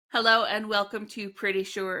Hello and welcome to Pretty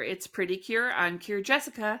Sure It's Pretty Cure. I'm Cure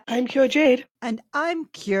Jessica. I'm Cure Jade. And I'm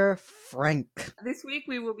Cure Frank. This week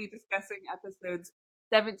we will be discussing episodes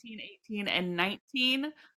 17, 18, and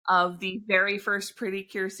 19 of the very first Pretty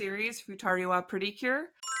Cure series, Futari wa Pretty Cure.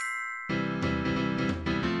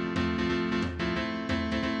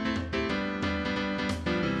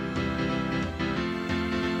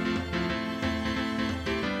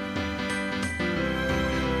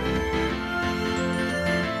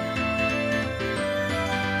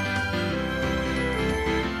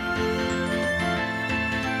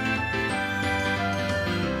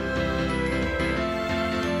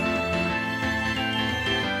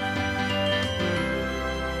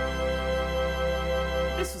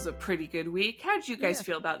 This was a pretty good week. How did you guys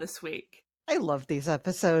feel about this week? I love these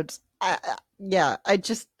episodes. I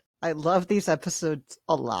love these episodes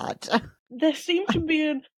a lot. There seemed to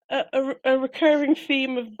be a recurring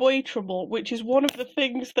theme of boy trouble, which is one of the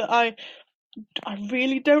things that I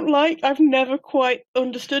really don't like. I've never quite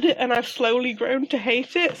understood it, and I've slowly grown to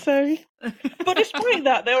hate it. So, but despite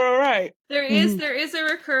that, they're all right. There is a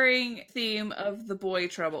recurring theme of the boy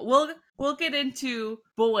trouble. We'll get into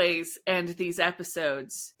boys and these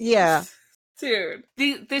episodes. Yeah. Dude,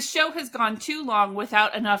 this show has gone too long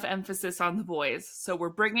without enough emphasis on the boys, so we're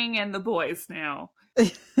bringing in the boys now.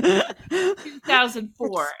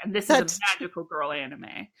 2004, and this is a magical girl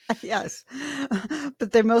anime. Yes.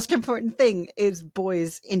 But their most important thing is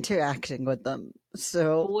boys interacting with them.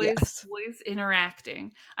 So, boys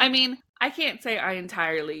interacting. I mean, I can't say I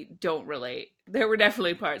entirely don't relate. There were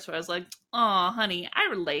definitely parts where I was like, "Aw, honey, I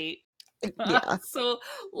relate." Yeah. So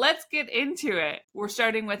let's get into it. We're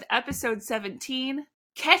starting with episode 17,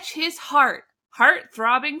 Catch His Heart,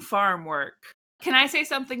 Heart-Throbbing Farm Work. Can I say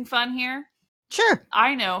something fun here? Sure.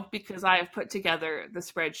 I know, because I have put together the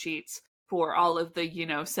spreadsheets for all of the,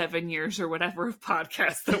 7 years or whatever of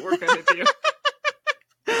podcasts that we're going to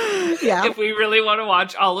do. Yeah. If we really want to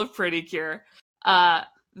watch all of Pretty Cure.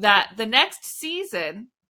 That the next season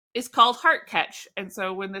is called Heart Catch. And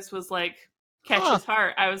so when this was like, Catch His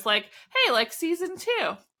Heart, I was like, hey, like season 2.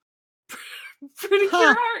 Pretty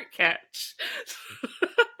Cure Heart Catch.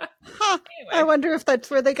 Anyway. I wonder if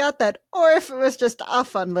that's where they got that, or if it was just a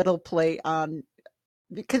fun little play on,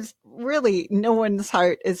 because really no one's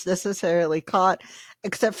heart is necessarily caught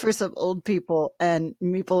except for some old people and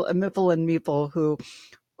Mipple and Meeple, who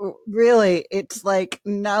really, it's like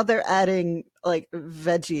now they're adding like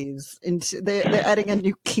veggies into, they're adding a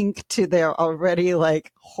new kink to their already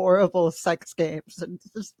like horrible sex games, and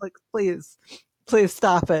just like, please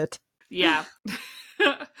stop it. Yeah.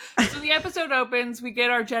 So the episode opens, we get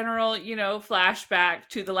our general, flashback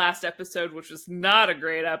to the last episode, which was not a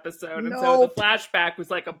great episode. And so the flashback was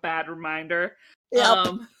like a bad reminder.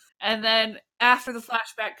 Yep. And then after the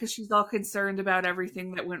flashback, because she's all concerned about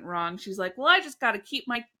everything that went wrong, she's like, well, I just got to keep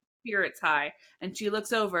my spirits high. And she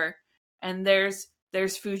looks over, and there's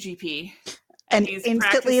Fuji P. And he's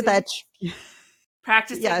instantly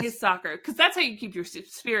practicing his soccer. Because that's how you keep your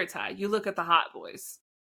spirits high. You look at the hot boys.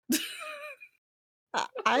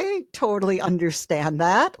 I totally understand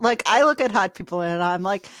that. Like, I look at hot people and I'm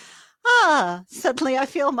like, suddenly I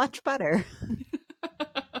feel much better.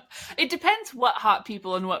 It depends what hot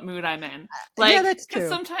people and what mood I'm in. Like, yeah, that's true.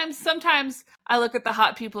 Sometimes I look at the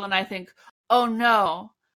hot people and I think, oh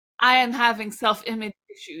no, I am having self-image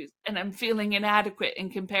issues and I'm feeling inadequate in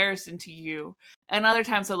comparison to you. And other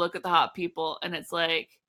times I look at the hot people and it's like,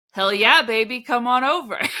 hell yeah, baby, come on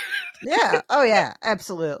over. Yeah. Oh yeah,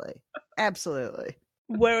 absolutely. Absolutely.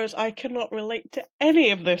 Whereas I cannot relate to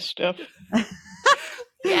any of this stuff.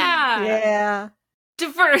 Yeah. Yeah.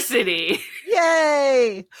 Diversity.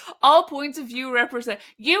 Yay! All points of view represent.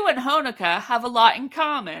 You and Honoka have a lot in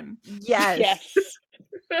common. Yes.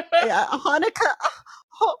 Yeah, Honoka.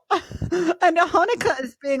 And Honoka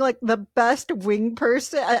is being like the best wing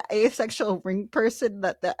person, asexual wing person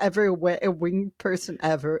that ever a wing person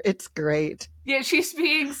ever. It's great. Yeah, she's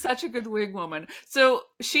being such a good wing woman. So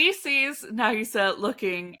she sees Nagisa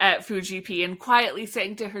looking at Fuji P and quietly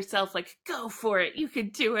saying to herself, like, go for it, you can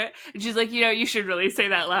do it. And she's like, you should really say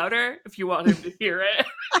that louder if you want him to hear it.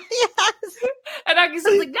 Yes. And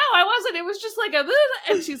Nagisa's like, no, I wasn't. It was just like a...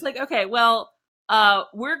 And she's like, okay, well,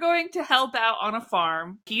 we're going to help out on a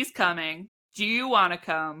farm. He's coming. Do you want to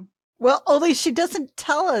come? Well, only she doesn't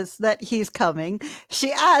tell us that he's coming.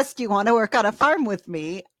 She asked, do you want to work on a farm with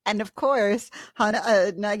me? And of course,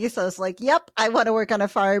 Nagisa's like, yep, I want to work on a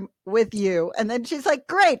farm with you. And then she's like,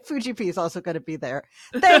 great, Fuji P is also going to be there.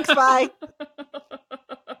 Thanks, bye.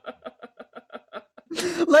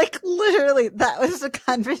 Like, literally, that was the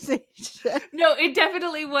conversation. No, it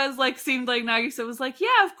definitely was like, seemed like Nagisa was like,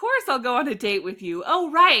 yeah, of course I'll go on a date with you.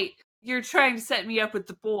 Oh, right. You're trying to set me up with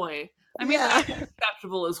the boy. I mean, Yeah. that's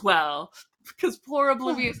acceptable as well. Because poor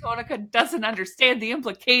oblivious Honoka doesn't understand the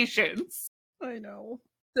implications. I know.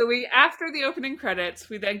 So after the opening credits,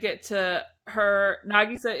 we then get to her.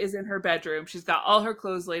 Nagisa is in her bedroom. She's got all her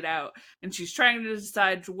clothes laid out, and she's trying to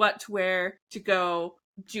decide what to wear to go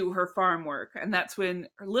do her farm work. And that's when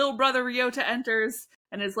her little brother Ryota enters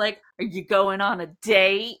and is like, "Are you going on a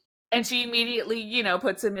date?" And she immediately,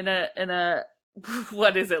 puts him in a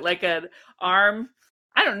what is it, like an arm?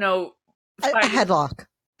 I don't know. A headlock.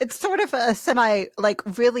 It's sort of a semi, like,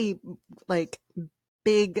 really, like,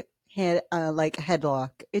 big like headlock.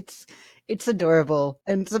 It's adorable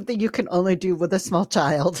and something you can only do with a small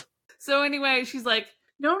child. So anyway, she's like,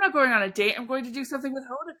 "No, I'm not going on a date. I'm going to do something with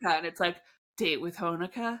Honoka." And it's like, date with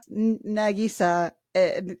Honoka? Nagisa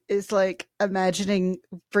is like imagining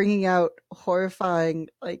bringing out horrifying,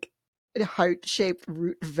 like, heart-shaped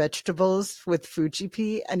root vegetables with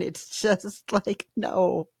Fuji and it's just like,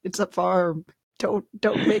 no, it's a farm.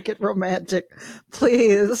 Don't make it romantic,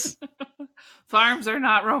 please. Farms are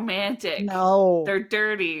not romantic. No. They're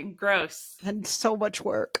dirty and gross. And so much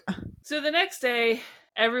work. So the next day,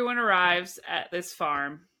 everyone arrives at this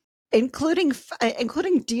farm. Including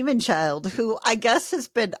Demon Child, who I guess has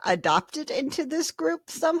been adopted into this group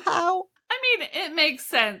somehow. I mean, it makes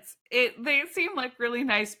sense. They seem like really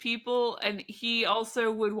nice people, and he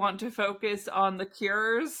also would want to focus on the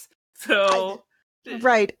cures. So...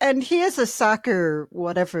 Right, and he is a soccer,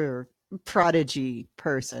 whatever, prodigy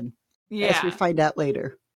person. Yeah. As we find out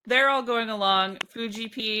later. They're all going along.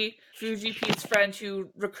 Fuji's friend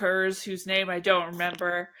who recurs, whose name I don't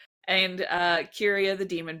remember, and Kiria the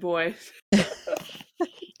demon boy.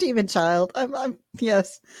 Demon child. I'm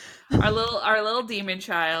yes. Our little demon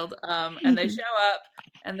child. And they show up,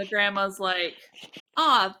 and the grandma's like,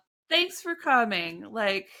 thanks for coming.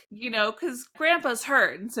 Like, because Grandpa's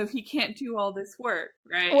hurt, and so he can't do all this work,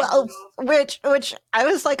 right? Well, which I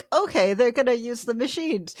was like, okay, they're gonna use the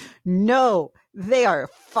machines. No, they are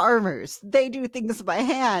farmers. They do things by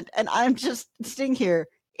hand, and I'm just sitting here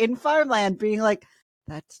in farmland being like,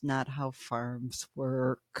 that's not how farms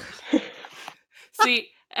work. See,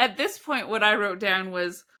 at this point, what I wrote down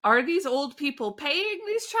was, are these old people paying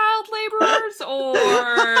these child laborers,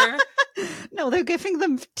 or... No, they're giving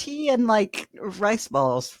them tea and, like, rice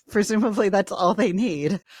balls. Presumably that's all they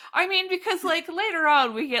need. I mean, because, like, later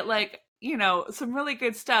on we get, like, some really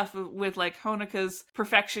good stuff with, like, Honoka's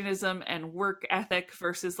perfectionism and work ethic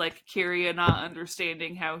versus, like, Kiria not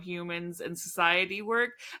understanding how humans and society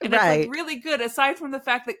work. And that's, like, really good, aside from the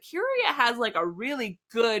fact that Kiria has, like, a really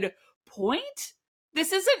good point.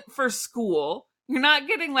 This isn't for school. You're not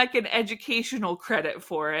getting, like, an educational credit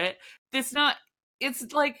for it. It's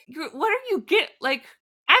like, what are you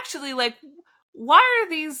actually, like, why are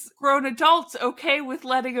these grown adults okay with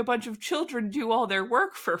letting a bunch of children do all their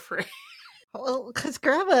work for free? Well, because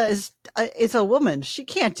Grandma is a woman. She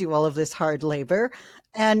can't do all of this hard labor.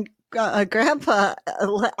 And Grandpa,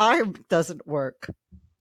 arm doesn't work.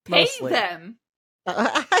 Pay them.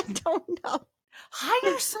 I don't know.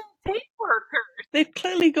 Hire some day workers. They've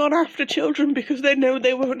clearly gone after children because they know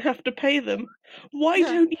they won't have to pay them. Why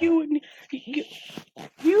don't you,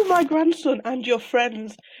 my grandson, and your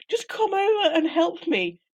friends just come over and help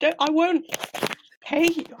me? I won't pay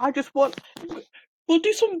you. I just want... We'll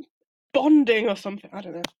do some bonding or something. I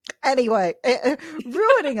don't know. Anyway,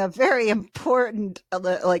 ruining a very important,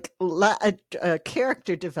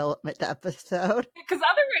 character development episode. Because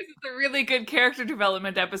otherwise it's a really good character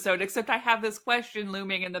development episode, except I have this question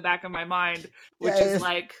looming in the back of my mind, which is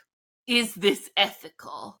like, is this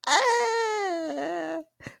ethical?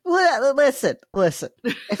 Listen.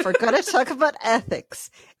 If we're going to talk about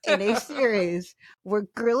ethics in a series where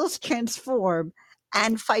girls transform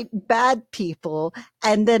and fight bad people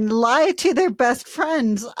and then lie to their best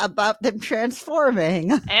friends about them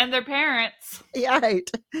transforming. And their parents. Right.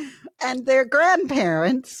 And their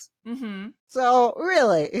grandparents. Mm-hmm. So,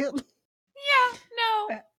 really. Yeah,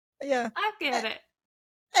 no. Yeah. I get it.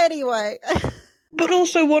 Anyway. But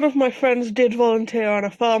also one of my friends did volunteer on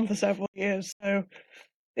a farm for several years, so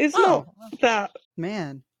it's not that...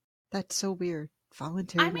 Man, that's so weird.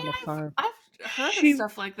 Volunteering on a farm. I've heard of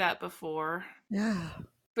stuff like that before. Yeah.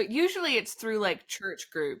 But usually it's through, like, church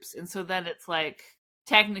groups, and so then it's like,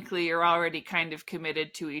 technically you're already kind of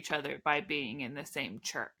committed to each other by being in the same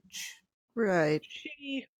church. Right.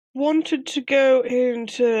 She wanted to go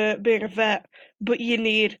into being a vet, but you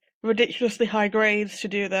need ridiculously high grades to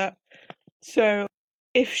do that. So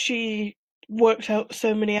if she works out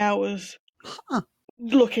so many hours,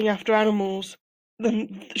 looking after animals,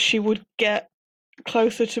 then she would get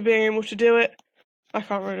closer to being able to do it. I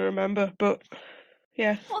can't really remember, but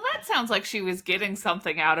yeah. Well, that sounds like she was getting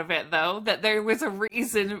something out of it, though, that there was a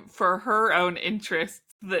reason for her own interests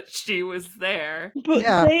that she was there. But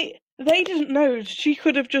Yeah. they didn't know. She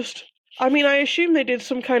could have just. I mean, I assume they did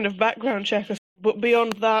some kind of background check, but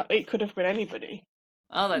beyond that, it could have been anybody.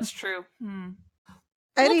 Oh, that's true. We'll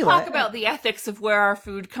Anyway, talk about the ethics of where our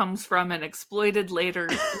food comes from and exploited labor.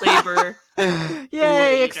 yay,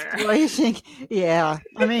 later. exploiting. Yeah,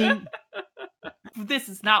 I mean, This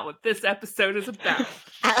is not what this episode is about.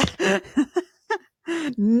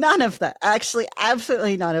 none of that. Actually,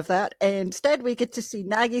 absolutely none of that. Instead, we get to see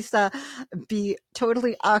Nagisa be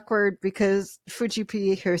totally awkward because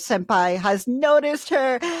Fujipi, her senpai, has noticed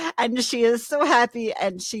her, and she is so happy,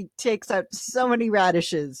 and she takes out so many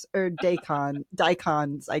radishes, or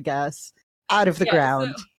daikons, I guess, out of the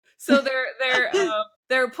ground. So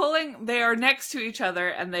they're pulling. They are next to each other,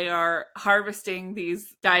 and they are harvesting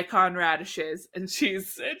these daikon radishes. And she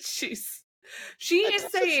is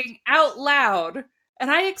saying out loud,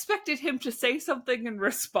 and I expected him to say something in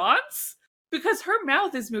response because her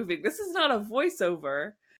mouth is moving. This is not a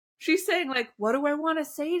voiceover. She's saying, like, what do I want to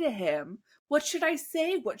say to him? What should I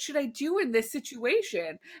say? What should I do in this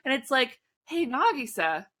situation? And it's like, hey,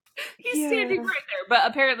 Nagisa, he's standing right there. But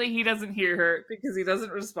apparently he doesn't hear her because he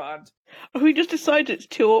doesn't respond. Oh, he just decides it's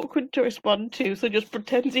too awkward to respond to, so just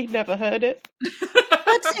pretends he never heard it.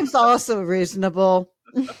 That seems also reasonable.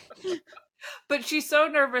 But she's so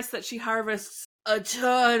nervous that she harvests a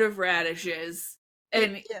ton of radishes.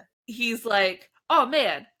 And he's like, oh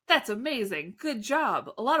man, that's amazing. Good job.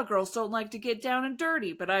 A lot of girls don't like to get down and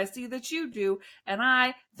dirty, but I see that you do. And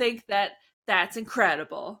I think that that's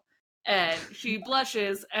incredible. And she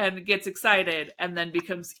blushes and gets excited and then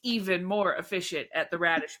becomes even more efficient at the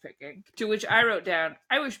radish picking. To which I wrote down,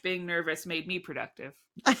 I wish being nervous made me productive.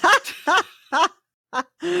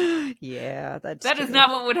 Yeah, that's That true. is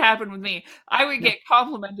not what would happen with me. I would get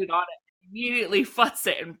complimented on it, immediately futz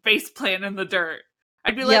it and faceplant in the dirt.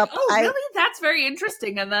 I'd be like, oh, really? That's very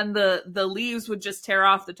interesting. And then the leaves would just tear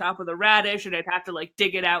off the top of the radish and I'd have to like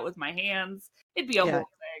dig it out with my hands. It'd be a whole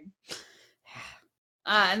thing.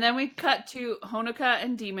 And then we cut to Honoka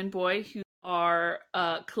and Demon Boy, who are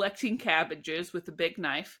collecting cabbages with a big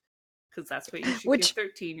knife. Because that's what you should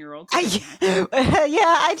give 13-year-olds. Yeah,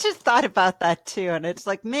 I just thought about that too, and it's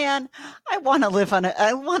like, man, I want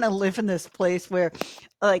to live in this place where,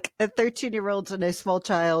 like, a 13-year-old and a small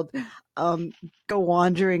child, go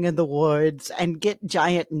wandering in the woods and get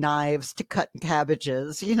giant knives to cut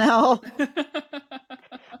cabbages. You know.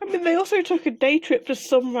 I mean, they also took a day trip to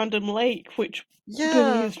some random lake, which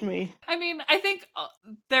bemused me. I mean, I think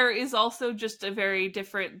there is also just a very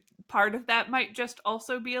different part of that might just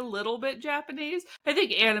also be a little bit Japanese. I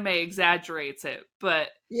think anime exaggerates it, but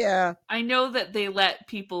yeah, I know that they let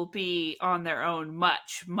people be on their own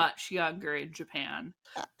much, much younger in Japan.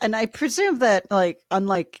 And I presume that, like,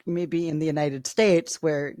 unlike maybe in the United States,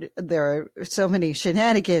 where there are so many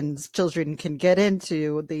shenanigans children can get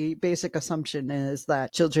into, the basic assumption is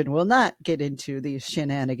that children will not get into these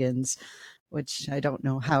shenanigans, which I don't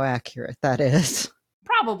know how accurate that is.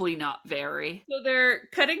 Probably not very. So they're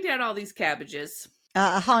cutting down all these cabbages.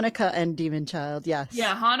 Hanukkah and Demon Child, yes.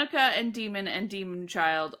 Yeah, Hanukkah and Demon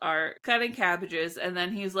Child are cutting cabbages, and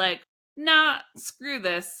then he's like, nah, screw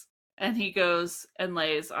this. And he goes and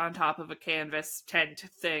lays on top of a canvas tent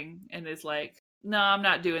thing and is like, no, I'm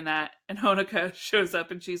not doing that. And Honoka shows up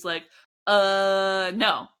and she's like,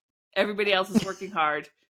 no. Everybody else is working hard.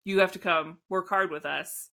 You have to come work hard with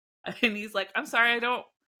us. And he's like, I'm sorry, I don't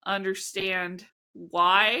understand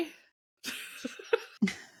why.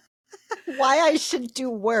 Why I should do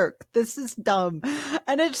work. This is dumb.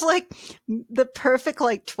 And it's like the perfect,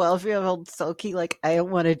 like, 12-year-old sulky, like, I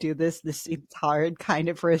don't want to do this. This seems hard kind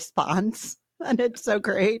of response. And it's so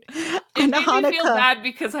great. It made me feel bad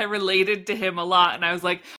because I related to him a lot. And I was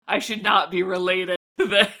like, I should not be related to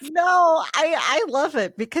this. No, I love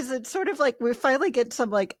it because it's sort of like we finally get some,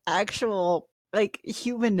 like, actual, like,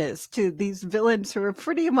 humanness to these villains who are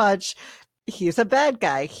pretty much, he's a bad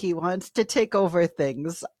guy. He wants to take over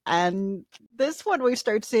things. And this one we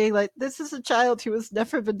start seeing, like, this is a child who has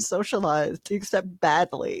never been socialized except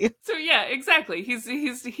badly. So yeah, exactly.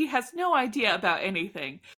 He has no idea about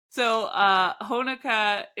anything. So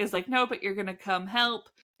Honoka is like, no, but you're gonna come help.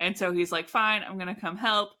 And so he's like, fine, I'm gonna come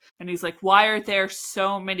help. And he's like, why are there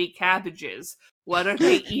so many cabbages? What are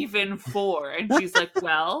they even for? And she's like,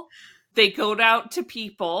 well, they go out to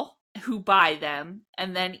people who buy them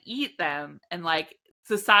and then eat them, and like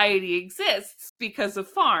society exists because of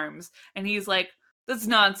farms. And he's like, That's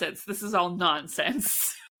nonsense. This is all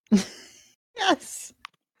nonsense. Yes.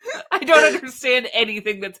 I don't understand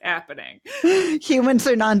anything that's happening. Humans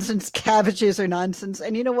are nonsense. Cabbages are nonsense.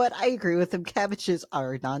 And you know what? I agree with him. Cabbages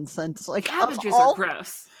are nonsense. Like, Cabbages of all, are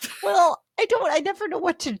gross. well, I never know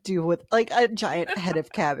what to do with like a giant head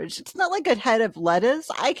of cabbage. It's not like a head of lettuce.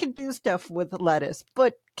 I can do stuff with lettuce,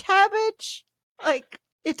 but cabbage, like,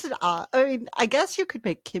 it's an odd. I mean, I guess you could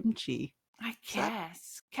make kimchi. I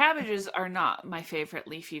guess. Cabbages are not my favorite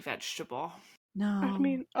leafy vegetable. No. I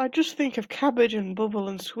mean, I just think of cabbage and bubble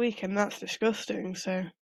and squeak, and that's disgusting. So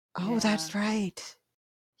Oh, that's right.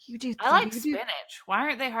 You do. I like you spinach. Why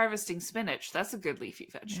aren't they harvesting spinach? That's a good leafy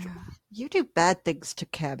vegetable. Yeah. You do bad things to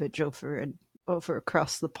cabbage over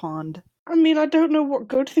across the pond. I mean, I don't know what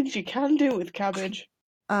good things you can do with cabbage.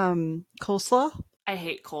 Coleslaw. I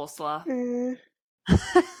hate coleslaw.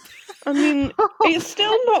 I mean, it's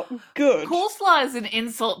still not good. Coleslaw is an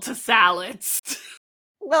insult to salads.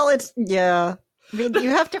 Well, it's yeah. I mean, you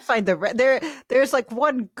have to find there's like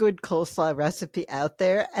one good coleslaw recipe out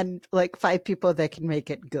there, and like 5 people that can make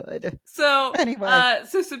it good. So Anyway.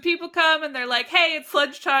 so some people come and they're like, "Hey, it's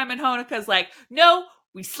lunchtime," and Honeka's like, "No,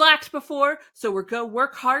 we slacked before, so we're gonna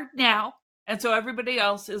work hard now." And so everybody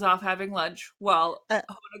else is off having lunch while Honeka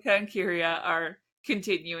and Kiria are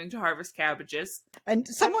continuing to harvest cabbages. And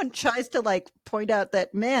someone tries to like point out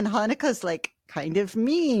that, man, Haneka's like kind of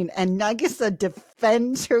mean, and Nagisa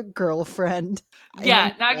defends her girlfriend.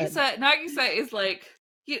 Yeah, Nagisa is like,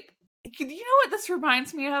 you know what this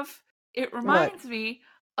reminds me of? It reminds me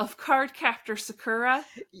of Cardcaptor Sakura,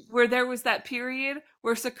 where there was that period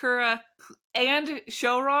where Sakura and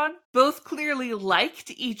Shoron both clearly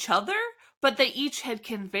liked each other, but they each had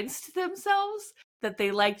convinced themselves that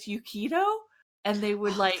they liked Yukito, and they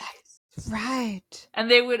would right.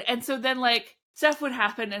 And so then like stuff would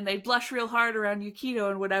happen and they'd blush real hard around Yukito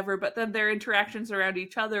and whatever, but then their interactions around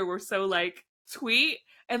each other were so like sweet.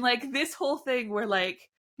 And like this whole thing where like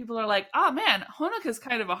people are like, oh man, Honeka's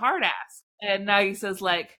kind of a hard ass. And Nagisa's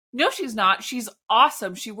like, no, she's not. She's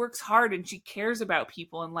awesome. She works hard and she cares about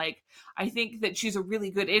people. And like, I think that she's a really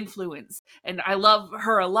good influence and I love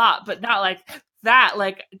her a lot, but not like that.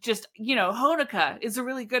 Like, just, you know, Honeka is a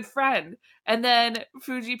really good friend. And then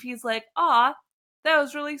Fuji P's like, aw, that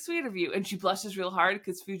was really sweet of you. And she blushes real hard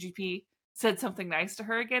because Fuji P said something nice to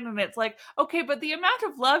her again. And it's like, okay, but the amount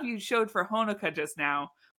of love you showed for Honeka just now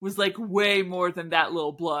was like way more than that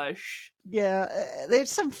little blush. Yeah,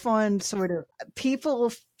 there's some fun sort of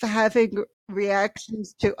people having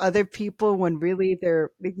reactions to other people when really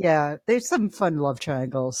there's some fun love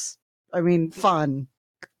triangles. I mean, fun.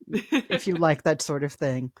 If you like that sort of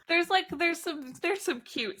thing. There's some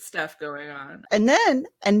cute stuff going on. And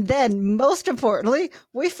then most importantly,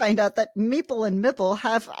 we find out that Meeple and Mipple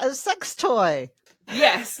have a sex toy.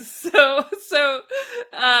 Yes. So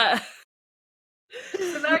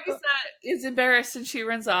Nagisa is embarrassed and she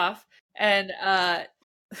runs off, and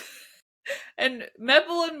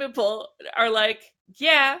Mepple and Mipple are like,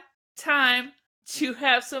 yeah, time to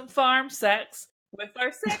have some farm sex with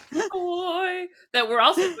our sex toy that we're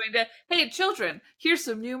also going to, hey children, here's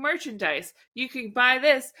some new merchandise. You can buy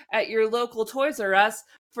this at your local Toys R Us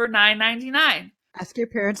for $9.99. Ask your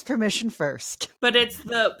parents' permission first. But it's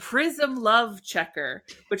the Prism Love Checker,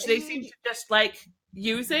 which they seem to just like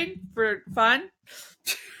using for fun.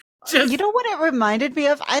 You know what it reminded me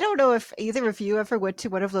of? I don't know if either of you ever went to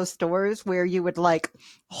one of those stores where you would like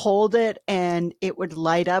hold it and it would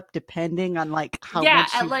light up depending on like how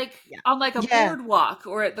much on like a boardwalk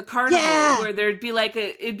or at the carnival where it'd be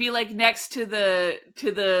like next to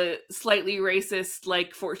the slightly racist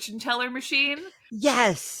like fortune teller machine.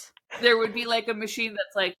 Yes. There would be like a machine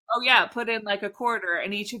that's like, oh yeah, put in like a quarter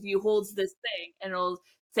and each of you holds this thing and it'll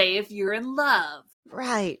say if you're in love.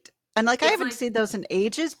 Right. And like, I haven't seen those in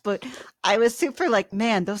ages, but I was super like,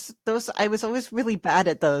 man, those, I was always really bad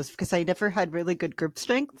at those because I never had really good grip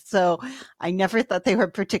strength. So I never thought they were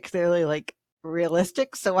particularly like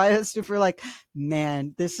realistic. So I was super like,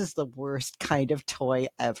 man, this is the worst kind of toy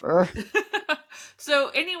ever. So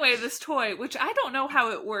anyway, this toy, which I don't know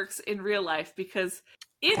how it works in real life because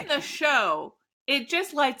in the show, it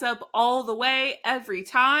just lights up all the way every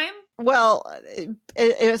time. Well,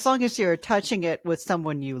 as long as you're touching it with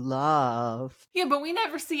someone you love. Yeah, but we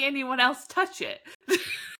never see anyone else touch it.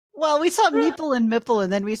 Well, we saw Meeple and Mipple,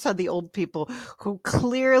 and then we saw the old people who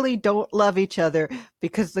clearly don't love each other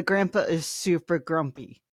because the grandpa is super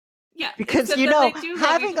grumpy. Yeah, because you know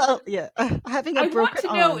having a I broken want to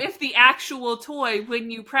arm. know if the actual toy, when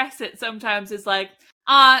you press it, sometimes is like,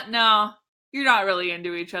 no, you're not really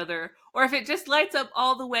into each other, or if it just lights up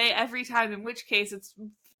all the way every time. In which case, it's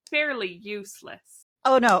fairly useless.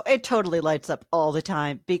 Oh no, it totally lights up all the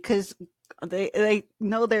time because they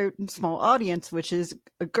know their small audience, which is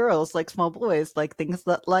girls like small boys, like things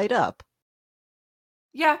that light up.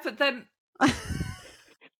 Yeah, but then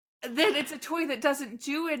it's a toy that doesn't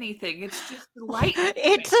do anything. It's just light.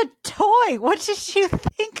 It's a toy. What did you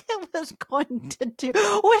think it was going to do?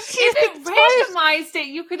 What did you If it think toys- randomized it,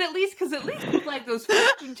 you could at least with like those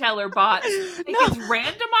fortune teller bots, it No. gets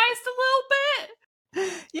randomized a little bit.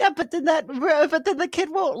 Yeah, but then the kid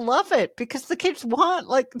won't love it because the kids want,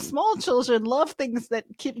 like, small children love things that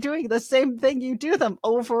keep doing the same thing you do them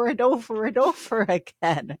over and over and over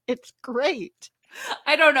again. It's great.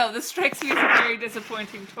 I don't know. This strikes me as a very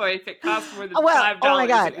disappointing toy if it costs more than $5. Well, oh my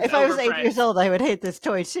god, it was if I was 8 years overpriced. old, I would hate this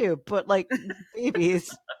toy too. But like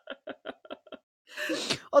babies,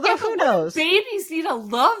 although Yeah, but who what do knows? babies need a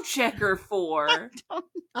love checker for? don't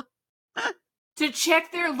To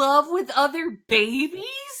check their love with other babies?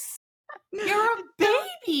 You're a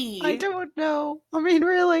baby. I don't know. I mean,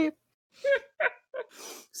 really.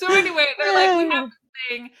 So anyway, they're like, we have this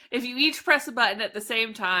thing. If you each press a button at the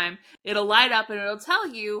same time, it'll light up and it'll tell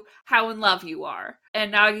you how in love you are.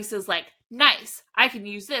 And Nagisa's like, nice. I can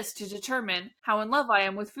use this to determine how in love I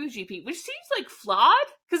am with Fuji-P, which seems like flawed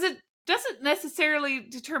because it doesn't necessarily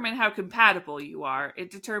determine how compatible you are. It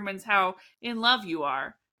determines how in love you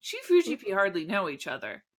are. She and Fuji-P hardly know each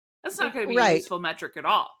other. That's not going to be a Right. useful metric at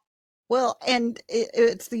all. Well, and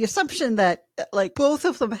it's the assumption that, like, both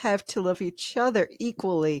of them have to love each other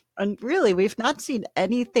equally. And really, we've not seen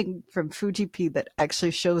anything from Fuji-P that actually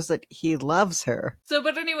shows that he loves her. So,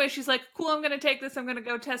 but anyway, she's like, cool, I'm going to take this. I'm going to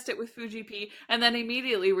go test it with Fuji-P. And then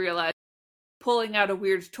immediately realize pulling out a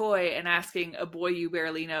weird toy and asking a boy you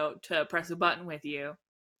barely know to press a button with you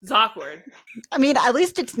is awkward. I mean, at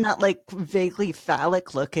least it's not, like, vaguely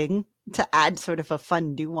phallic looking to add sort of a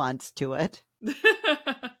fun nuance to it.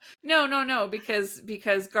 No,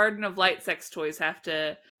 because Garden of Light sex toys have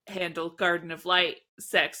to handle Garden of Light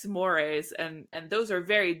sex mores, and those are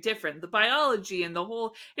very different. The biology and the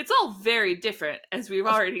whole, it's all very different, as we've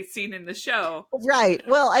already seen in the show. Right.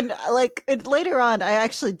 Well, and like later on, I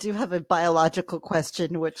actually do have a biological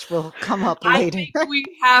question, which will come up later. I think we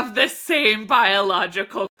have the same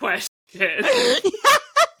biological question.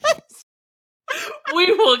 We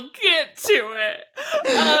will get to it.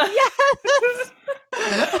 Yes.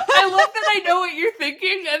 I love that I know what you're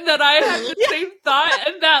thinking and that I have the same thought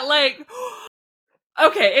and that, like,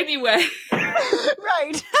 okay, anyway.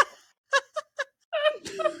 Right.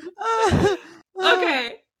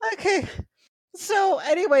 Okay. So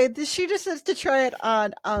anyway, she decides to try it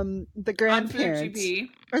on the grandparents. On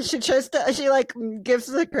Or she gives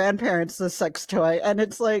the grandparents the sex toy, and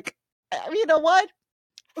it's like, you know what?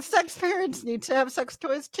 Sex parents need to have sex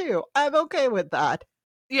toys too. I'm okay with that.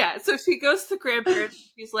 Yeah, so she goes to the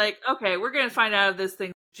grandparents. She's like, okay, we're going to find out if this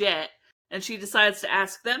thing's legit. And she decides to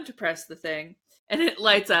ask them to press the thing. And it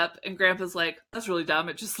lights up. And Grandpa's like, that's really dumb.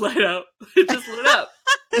 It just lit up. It just lit up.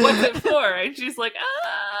 What's it for? And she's like,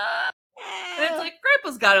 ah. And it's like,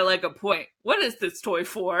 Grandpa's got it like a point. What is this toy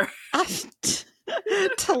for?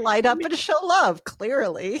 To light up and show love,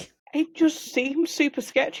 clearly. It just seems super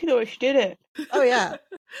sketchy the way she did it. Oh, yeah.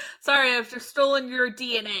 Sorry, I've just stolen your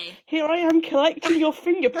DNA. Here I am collecting your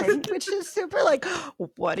fingerprint. Which is super like,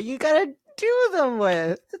 what are you going to do them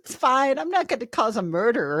with? It's fine. I'm not going to cause a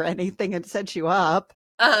murder or anything and set you up.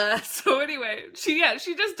 So anyway, she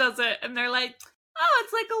just does it. And they're like, oh,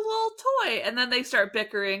 it's like a little toy. And then they start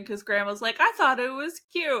bickering because Grandma's like, I thought it was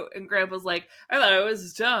cute. And Grandpa's like, I thought it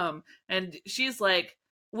was dumb. And she's like,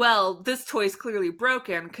 well, this toy's clearly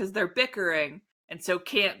broken because they're bickering and so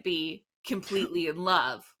can't be completely in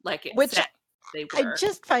love like it Which said they were. I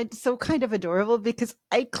just find so kind of adorable because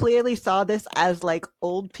I clearly saw this as like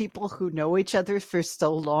old people who know each other for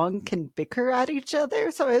so long can bicker at each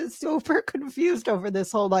other. So I was super confused over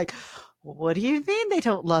this whole like, what do you mean they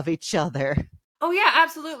don't love each other? Oh yeah,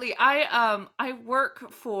 absolutely. I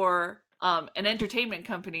work for an entertainment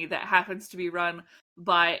company that happens to be run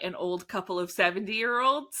by an old couple of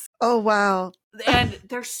 70-year-olds. Oh wow. And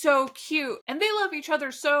they're so cute and they love each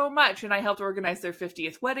other so much, and I helped organize their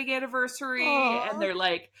 50th wedding anniversary. Aww. And they're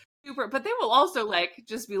like super, but they will also like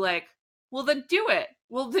just be like, well then do it.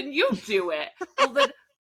 Well then you do it. Well then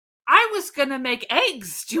I was gonna make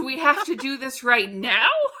eggs. Do we have to do this right now?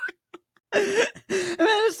 And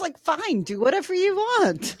it's like, fine, do whatever you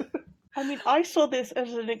want. I mean, I saw this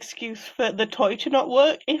as an excuse for the toy to not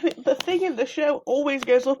work. If the thing in the show always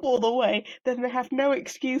goes up all the way, then they have no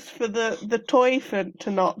excuse for the toy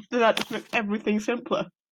to not. That just makes everything simpler.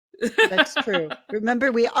 That's true.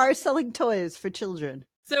 Remember, we are selling toys for children.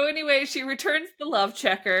 So anyway, she returns the love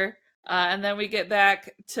checker, and then we get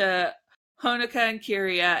back to Honoka and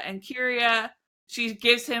Kiria, she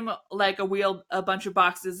gives him like a bunch of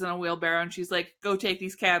boxes and a wheelbarrow, and she's like, go take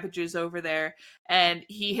these cabbages over there. And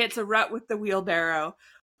he hits a rut with the wheelbarrow,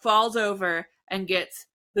 falls over, and gets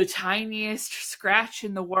the tiniest scratch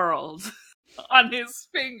in the world on his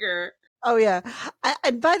finger. Oh yeah,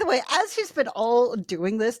 and by the way, as he's been all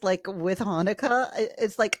doing this, like with Hanukkah,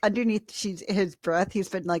 it's like underneath his breath, he's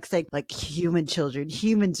been like saying, like, human children,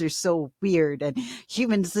 humans are so weird, and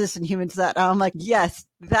humans this and humans that. And I'm like, yes,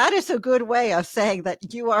 that is a good way of saying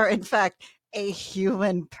that you are in fact a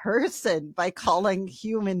human person by calling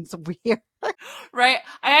humans weird. Right?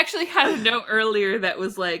 I actually had a note earlier that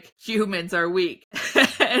was like, humans are weak,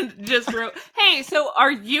 and just wrote, hey, so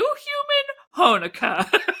are you human,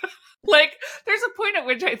 Honoka? Like, there's a point at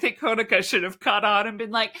which I think Honoka should have caught on and been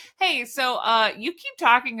like, hey, so you keep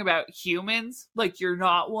talking about humans like you're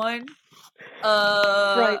not one.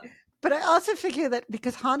 Right. But I also figure that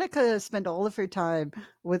because Hanukkah spent all of her time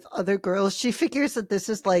with other girls, she figures that this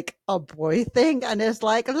is like a boy thing and is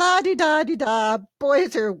like, la di da di da,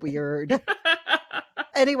 boys are weird.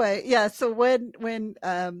 Anyway, yeah, so when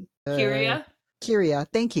Kiria? Kiria,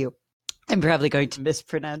 thank you. I'm probably going to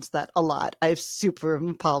mispronounce that a lot. I'm super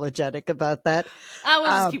apologetic about that. I will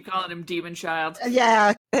just keep calling him Demon Child.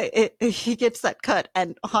 Yeah, he gets that cut,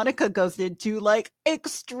 and Hanukkah goes into like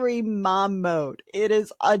extreme mom mode. It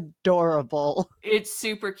is adorable. It's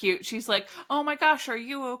super cute. She's like, oh my gosh, are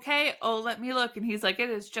you okay? Oh, let me look. And he's like, it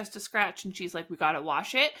is just a scratch. And she's like, we gotta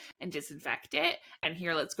wash it and disinfect it. And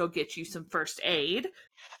here, let's go get you some first aid.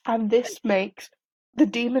 And this makes the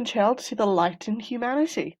demon child see the light in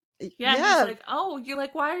humanity. Yeah, he's like, oh, you're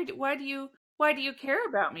like, why do you care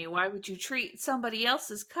about me? Why would you treat somebody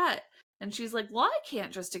else's cut? And she's like, well, I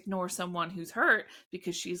can't just ignore someone who's hurt,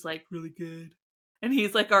 because she's like really good. And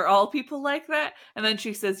he's like, are all people like that? And then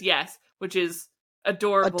she says yes, which is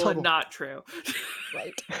adorable and not true.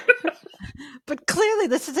 Right. But clearly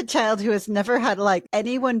this is a child who has never had like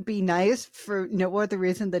anyone be nice for no other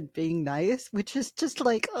reason than being nice, which is just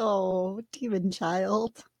like, oh, demon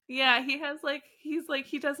child. Yeah,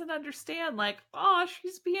 he doesn't understand, like, oh,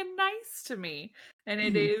 she's being nice to me. And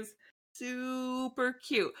it is super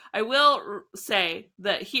cute. I will say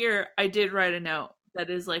that here I did write a note that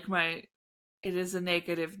is like it is a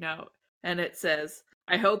negative note. And it says,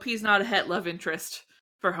 I hope he's not a het love interest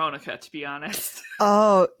for Honoka, to be honest.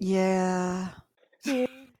 Oh, yeah.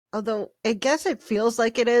 Although I guess it feels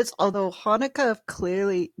like it is, although Hanukkah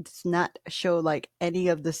clearly does not show like any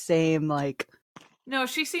of the same like. No,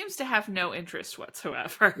 she seems to have no interest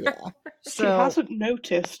whatsoever. Yeah. She hasn't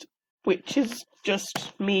noticed, which is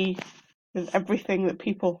just me with everything that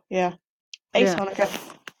people, Ace Hanukkah.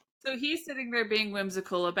 So he's sitting there being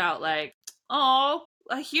whimsical about like, oh,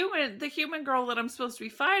 the human girl that I'm supposed to be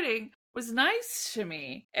fighting was nice to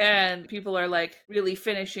me. And people are like really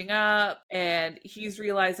finishing up, and he's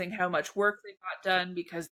realizing how much work they got done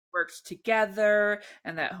because worked together,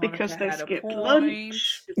 and that Honoka because they had skipped a point.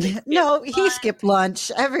 lunch. No, he skipped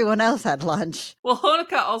lunch. Everyone else had lunch. Well,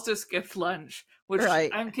 Honoka also skipped lunch, which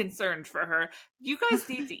right. I'm concerned for her. You guys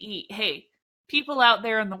need to eat. Hey, people out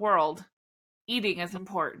there in the world, eating is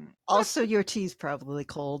important. Also, your tea's probably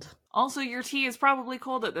cold. Also, your tea is probably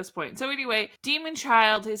cold at this point. So anyway, Demon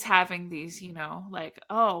Child is having these, like,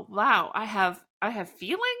 oh wow, I have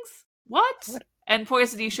feelings? What? And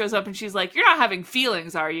Poisony shows up and she's like, you're not having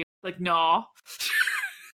feelings, are you? Like, no.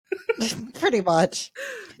 Pretty much.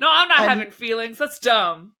 No, I'm not having feelings. That's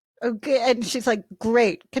dumb. Okay, and she's like,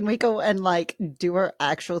 great. Can we go and like do our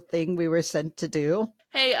actual thing we were sent to do?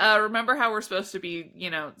 Hey, remember how we're supposed to be,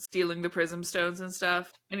 stealing the prism stones and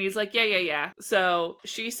stuff? And he's like, yeah. So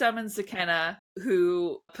she summons Zakena,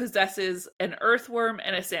 who possesses an earthworm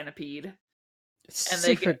and a centipede. And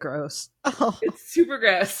super gross. Oh. It's super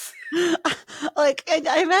gross. Like,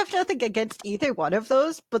 I have nothing against either one of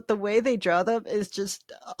those, but the way they draw them is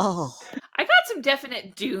just, oh. I got some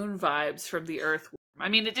definite Dune vibes from the earthworm. I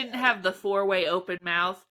mean, it didn't have the 4-way open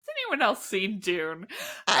mouth. Has anyone else seen Dune?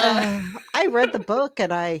 I read the book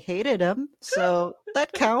and I hated him, so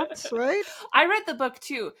that counts, right? I read the book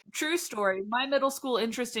too. True story. My middle school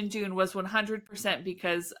interest in Dune was 100%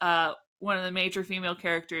 because one of the major female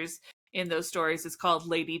characters in those stories is called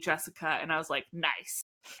Lady Jessica, and I was like, nice.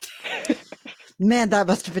 Man, that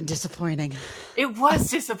must have been disappointing. It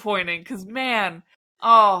was disappointing, because man,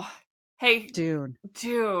 oh, hey. Dune.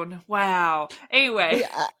 Wow. Anyway.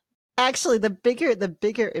 Yeah, actually, the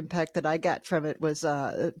bigger impact that I got from it was,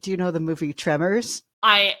 do you know the movie Tremors?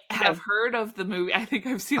 I have heard of the movie. I think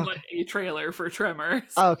I've seen like a trailer for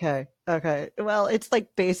Tremors. Okay. Well, it's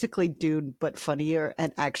like basically Dune, but funnier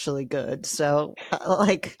and actually good. So,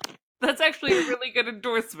 like, That's actually a really good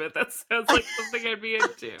endorsement. That sounds like something I'd be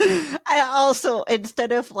into. I also,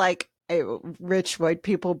 instead of like rich white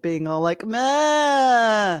people being all like,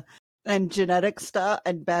 meh, and genetic stuff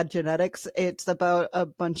and bad genetics, it's about a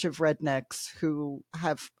bunch of rednecks who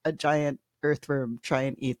have a giant earthworm try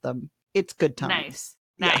and eat them. It's good times.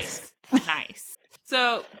 Nice. Yes. Nice.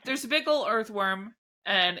 So there's a big old earthworm,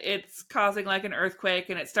 and it's causing like an earthquake,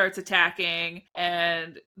 and it starts attacking,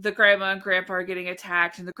 and the grandma and grandpa are getting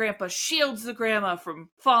attacked, and the grandpa shields the grandma from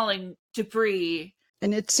falling debris.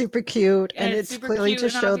 And it's super cute, and it's super clearly cute, to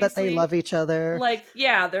and show that they obviously, love each other. Like,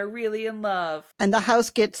 yeah, they're really in love. And the house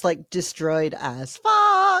gets like destroyed as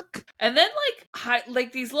fuck. And then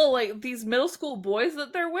like these little like these middle school boys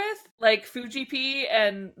that they're with, like Fuji P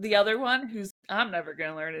and the other one who's I'm never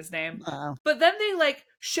gonna learn his name. Wow. But then they like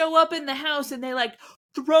show up in the house and they like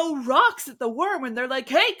throw rocks at the worm and they're like,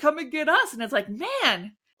 "Hey, come and get us!" And it's like,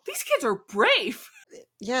 man, these kids are brave.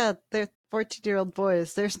 Yeah, they're 14-year-old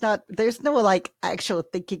boys. There's no like actual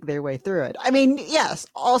thinking their way through it. I mean, yes,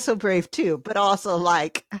 also brave too, but also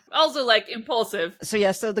like Impulsive. So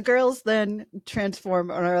yeah, so the girls then transform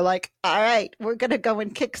and are like, all right, we're gonna go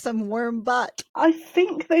and kick some worm butt. I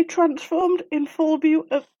think they transformed in full view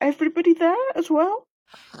of everybody there as well.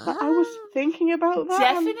 I was thinking about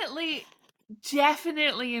that.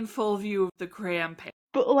 Definitely in full view of the grandparents.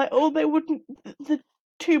 But like, the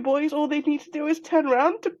two boys, all they need to do is turn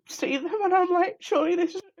around to see them, and I'm like, surely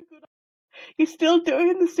this isn't a good idea. You're still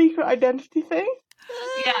doing the secret identity thing?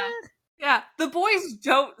 Yeah, the boys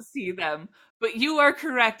don't see them, but you are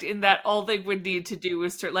correct in that all they would need to do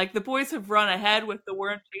is turn. Like, the boys have run ahead with the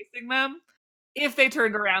worm chasing them. If they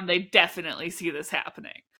turned around, they definitely see this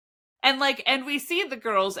happening. And we see the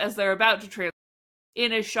girls as they're about to transform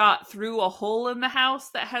in a shot through a hole in the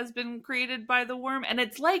house that has been created by the worm, and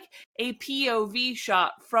it's like a POV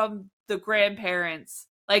shot from the grandparents.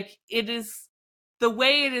 Like, it is the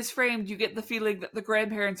way it is framed, you get the feeling that the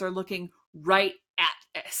grandparents are looking right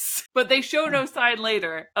at us, but they show no sign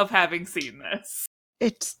later of having seen this.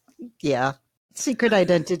 It's secret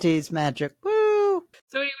identities magic. Woo!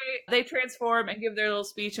 So anyway, they transform and give their little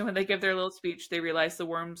speech, and when they give their little speech, they realize the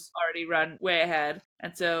worm's already run way ahead,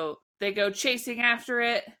 and so they go chasing after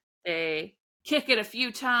it. They kick it a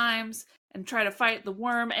few times and try to fight the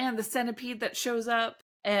worm and the centipede that shows up.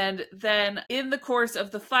 And then in the course of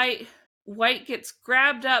the fight, White gets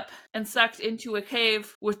grabbed up and sucked into a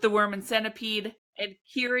cave with the worm and centipede. And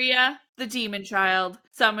Kyria, the demon child,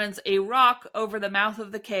 summons a rock over the mouth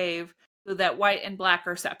of the cave so that White and Black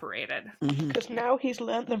are separated. Because now he's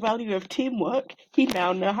learnt the value of teamwork, he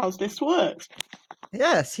now knows how this works.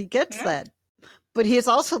 Yes, he gets that. But he has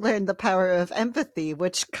also learned the power of empathy,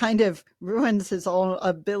 which kind of ruins his own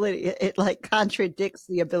ability. It like contradicts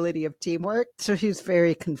the ability of teamwork. So he's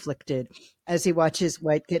very conflicted as he watches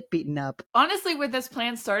White get beaten up. Honestly, when this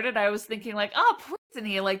plan started, I was thinking like, oh,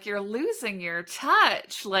 Poisony, like you're losing your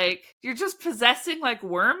touch. Like you're just possessing like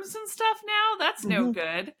worms and stuff now. That's no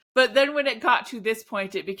good. But then when it got to this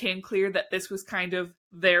point, it became clear that this was kind of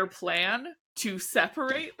their plan to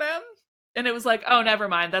separate them. And it was like, oh, never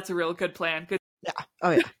mind. That's a real good plan. Good. Yeah. Oh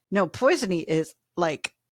yeah. No, Poisony is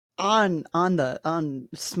like on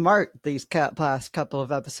smart these past couple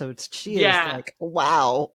of episodes. She is like,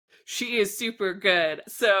 wow. She is super good.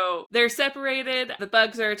 So they're separated. The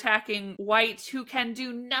bugs are attacking White, who can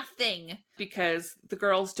do nothing because the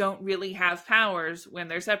girls don't really have powers when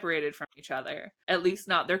they're separated from each other. At least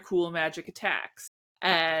not their cool magic attacks.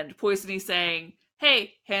 And Poisony's saying,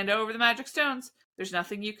 hey, hand over the magic stones. There's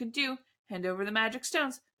nothing you can do. Hand over the magic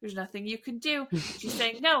stones. There's nothing you can do. She's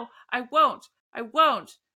saying, no, I won't. I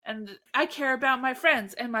won't. And I care about my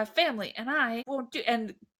friends and my family, and I won't do.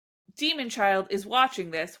 And Demon Child is watching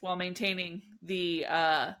this while maintaining the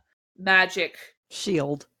magic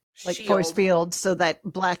shield. Like force field, so that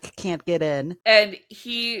Black can't get in. And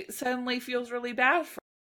he suddenly feels really bad for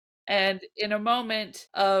her. And in a moment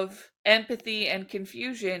of empathy and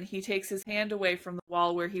confusion, he takes his hand away from the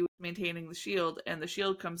wall where he was maintaining the shield, and the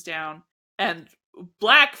shield comes down. And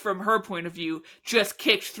Black, from her point of view, just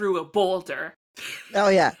kicked through a boulder. Oh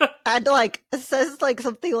yeah, and like it says like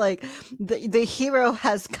something like the hero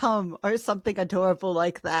has come or something adorable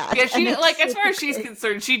like that. Yeah, she like as far as she's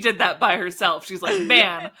concerned, she did that by herself. She's like,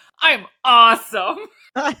 man, I'm awesome.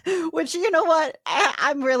 Which, you know what,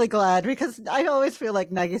 I'm really glad, because I always feel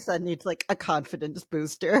like Nagisa needs like a confidence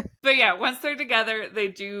booster. But yeah, once they're together, they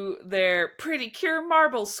do their Pretty Cure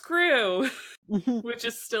Marble Screw, which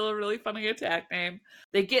is still a really funny attack name.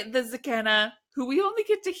 They get the Zakena, who we only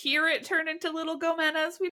get to hear it turn into little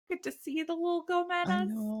Gomenas. We don't get to see the little Gomenas. I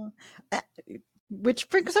know. Which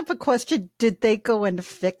brings up a question. Did they go and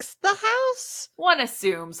fix the house? One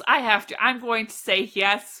assumes. I'm going to say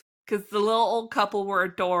yes, because the little old couple were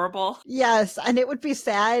adorable. Yes, and it would be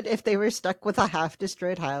sad if they were stuck with a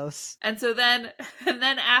half-destroyed house. And then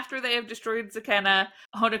after they have destroyed Zakenna,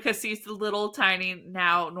 Honoka sees the little tiny,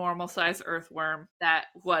 now normal-sized earthworm that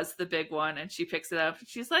was the big one, and she picks it up, and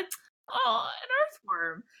she's like, oh, an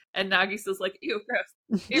earthworm. And Nagisa's like, ew,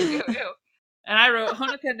 gross. Ew, ew, ew. And I wrote,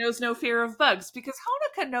 Honoka knows no fear of bugs, because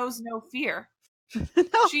Honoka knows no fear. No.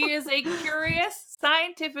 She is a curious,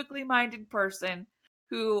 scientifically minded person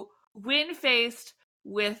who, when faced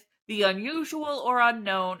with the unusual or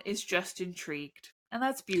unknown, is just intrigued. And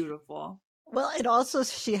that's beautiful. Well, and also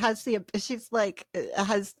has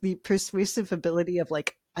the persuasive ability of,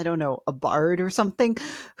 like, I don't know, a bard or something,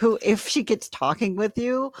 who, if she gets talking with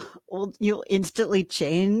you, you'll instantly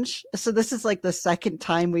change. So this is like the second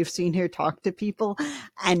time we've seen her talk to people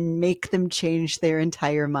and make them change their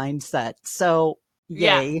entire mindset. So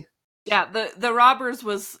yay. Yeah, the robbers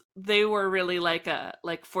they were really like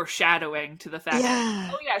foreshadowing to the fact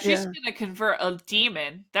that, oh yeah, she's gonna convert a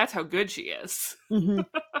demon. That's how good she is. Mm-hmm.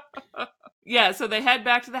 Yeah, so they head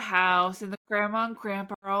back to the house, and the grandma and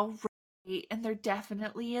grandpa are all right, and they're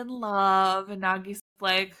definitely in love. And Nagi's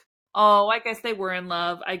like, oh, I guess they were in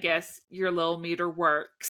love. I guess your little meter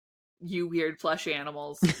works, you weird plush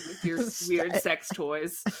animals with your weird sex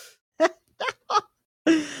toys.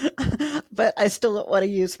 But I still don't want to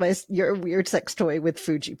use your weird sex toy with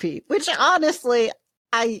Fuji P, which honestly,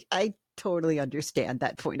 I totally understand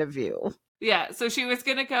that point of view. Yeah, so she was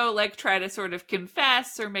gonna go like try to sort of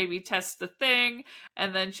confess or maybe test the thing,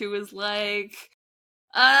 and then she was like,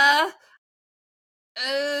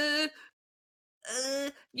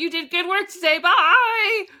 you did good work today,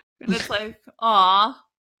 bye! And it's like, aw,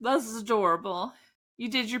 this is adorable. You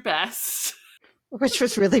did your best. Which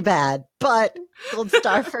was really bad, but gold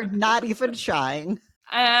star for not even trying.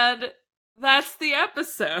 And that's the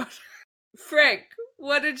episode. Frank,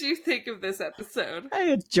 what did you think of this episode? I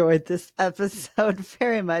enjoyed this episode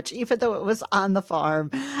very much, even though it was on the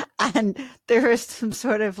farm. And there were some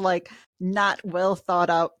sort of like not well thought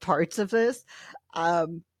out parts of this.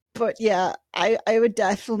 But yeah, I would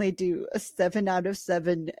definitely do a 7 out of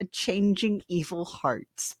 7 changing evil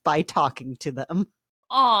hearts by talking to them.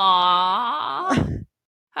 Aww.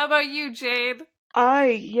 How about you, Jade?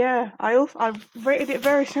 I rated it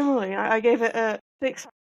very similarly. I gave it a 6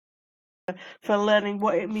 for learning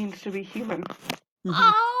what it means to be human.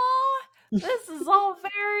 Oh, this is all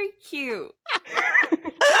very cute.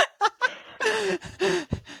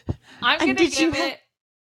 I'm gonna give it.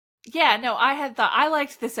 Yeah, no, I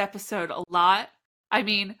liked this episode a lot. I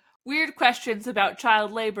mean, weird questions about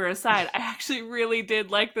child labor aside, I actually really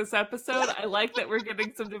did like this episode. I like that we're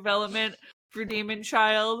getting some development for Demon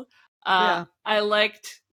Child. I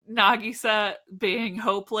liked Nagisa being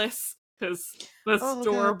hopeless, because that's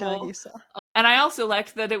adorable. God, and I also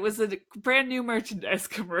liked that it was a brand new merchandise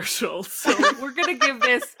commercial. So we're going to give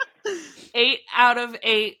this 8 out of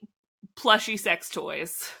 8 plushy sex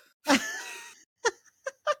toys.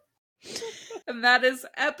 And that is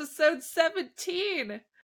episode 17.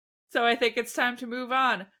 So I think it's time to move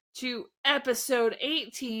on to episode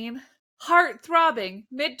 18. Heart-throbbing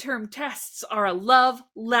midterm tests are a love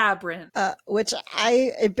labyrinth. Which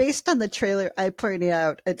based on the trailer, I pointed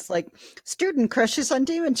out, it's like student crushes on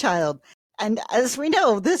Demon Child. And as we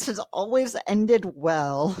know, this has always ended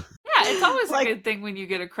well. Yeah, it's always a good thing when you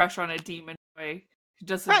get a crush on a demon boy who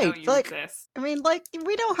doesn't know you exist. I mean, like,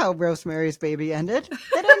 we know how Rosemary's Baby ended.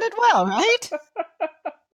 It ended well, right?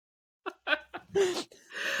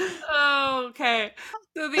 Okay.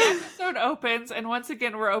 So the episode opens, and once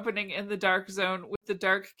again we're opening in the Dark Zone with the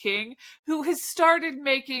Dark King, who has started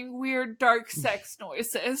making weird dark sex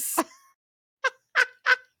noises.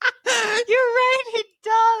 You're right, he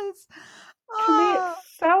does. To me,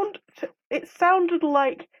 it sounded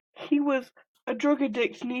like he was a drug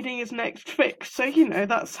addict needing his next fix. So,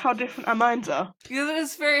 that's how different our minds are. Yeah, that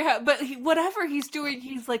is very... But whatever he's doing,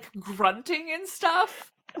 he's, like, grunting and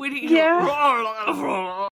stuff. When he... Yeah.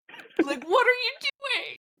 Like, what are you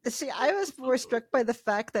doing? See, I was more struck by the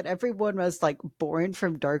fact that everyone was, like, born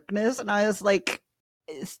from darkness, and I was like,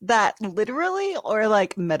 is that literally or,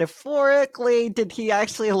 like, metaphorically? Did he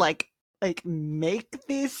actually, like make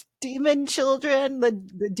these demon children, the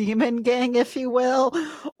demon gang, if you will?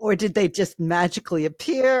 Or did they just magically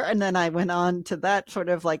appear? And then I went on to that sort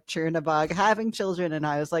of, like, Chernabog having children, and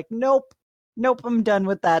I was like, nope, I'm done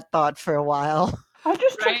with that thought for a while. I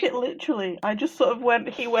just took it literally. I just sort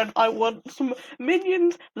of he went, I want some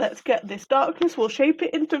minions, let's get this darkness, we'll shape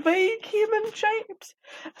it into vague human shapes.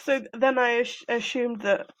 So then I assumed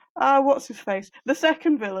that What's his face? The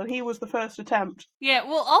second villain. He was the first attempt. Yeah,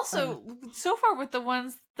 well, also, so far with the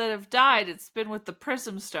ones that have died, it's been with the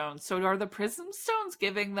Prism Stones. So are the Prism Stones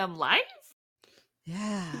giving them life?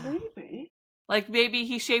 Yeah. Maybe. Like maybe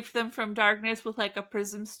he shaped them from darkness with like a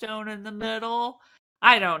prism stone in the middle.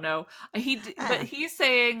 I don't know. But he's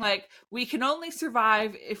saying like we can only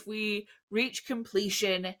survive if we reach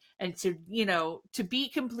completion and to be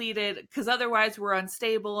completed, because otherwise we're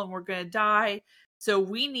unstable and we're going to die. So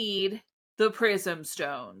we need the prism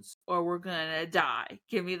stones or we're going to die.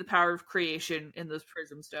 Give me the power of creation in those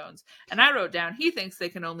prism stones. And I wrote down he thinks they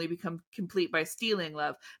can only become complete by stealing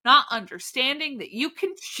love, not understanding that you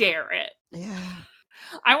can share it. Yeah.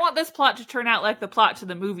 I want this plot to turn out like the plot to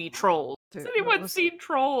the movie Trolls. Has anyone seen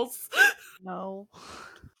Trolls? No.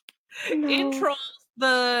 In Trolls,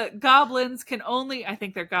 the goblins can only, I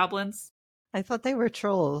think they're goblins. I thought they were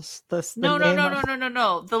trolls. No.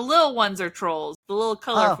 The little ones are trolls. The little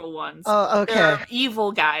colorful ones. Oh, okay. They're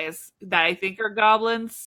evil guys that I think are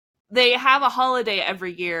goblins. They have a holiday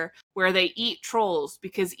every year where they eat trolls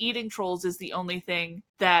because eating trolls is the only thing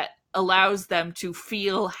that allows them to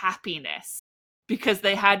feel happiness, because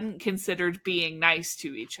they hadn't considered being nice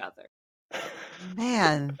to each other.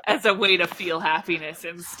 Man. As a way to feel happiness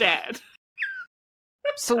instead.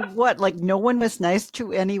 So what, like no one was nice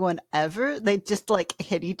to anyone ever? They just like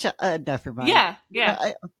hit each other? Never mind. Yeah.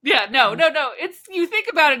 No. It's, you think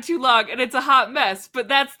about it too long and it's a hot mess, but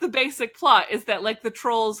that's the basic plot, is that like the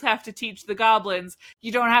trolls have to teach the goblins,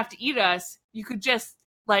 you don't have to eat us, you could just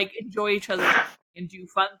like enjoy each other and do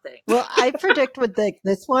fun things. Well, I predict with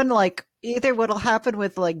this one, like either what'll happen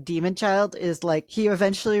with like Demon Child is like he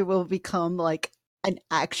eventually will become like an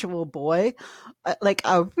actual boy, like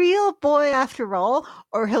a real boy after all,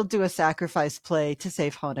 or he'll do a sacrifice play to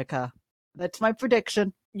save Honoka. That's my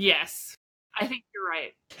prediction. Yes, I think you're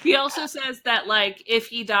right. He also says that like if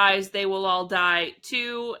he dies, they will all die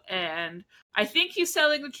too, and I think he's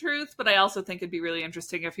telling the truth, but I also think it'd be really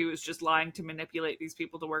interesting if he was just lying to manipulate these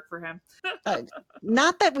people to work for him.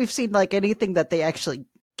 Not that we've seen like anything that they actually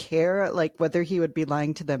care, like whether he would be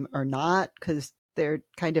lying to them or not, because they're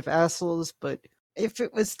kind of assholes, but if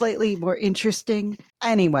it was slightly more interesting.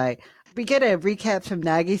 Anyway, we get a recap from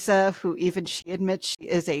Nagisa, who even she admits she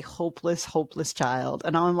is a hopeless, hopeless child.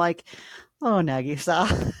 And I'm like, oh,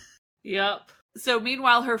 Nagisa. Yep. So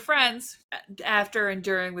meanwhile, her friends, after and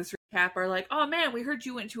during this recap, are like, oh man, we heard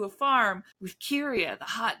you went to a farm with Kiria, the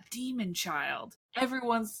hot demon child.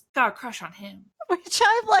 Everyone's got a crush on him. Which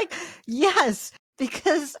I'm like, yes,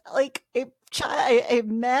 because like a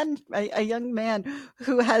young man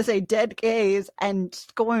who has a dead gaze and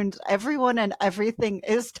scorns everyone and everything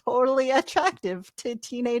is totally attractive to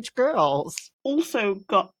teenage girls. Also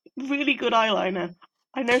got really good eyeliner.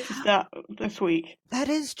 I noticed that this week. That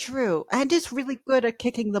is true. And is really good at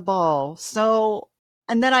kicking the ball. So,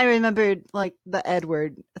 and then I remembered like the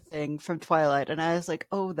Edward thing from Twilight, and I was like,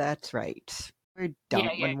 oh, that's right. We're dumb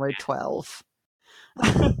when we're 12.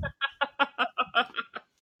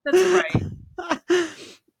 That's right.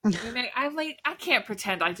 I can't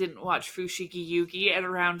pretend I didn't watch Fushigi Yugi at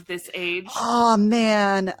around this age. Oh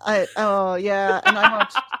man, and I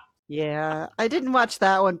watched. Yeah, I didn't watch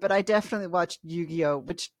that one, but I definitely watched Yu-Gi-Oh,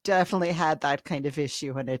 which definitely had that kind of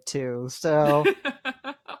issue in it too. So,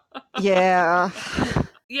 yeah.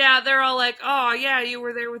 Yeah, they're all like, oh, yeah, you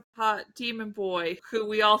were there with hot demon boy, who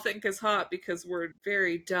we all think is hot because we're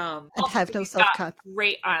very dumb. And also, have no he's got self-control.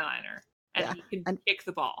 great eyeliner, and he can kick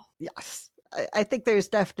the ball. Yes. I think there's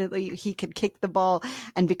definitely, he can kick the ball,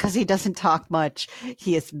 and because he doesn't talk much,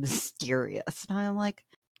 he is mysterious. And I'm like,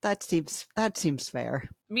 that seems fair.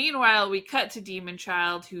 Meanwhile, we cut to Demon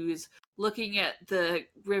Child, who's looking at the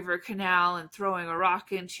river canal and throwing a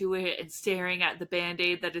rock into it and staring at the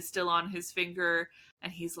Band-Aid that is still on his finger,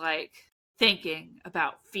 and he's like thinking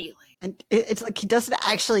about feeling. And it's like he doesn't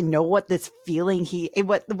actually know what this feeling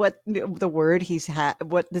what the word he's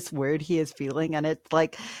what this word he is feeling, and it's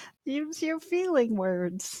like, use your feeling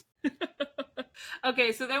words.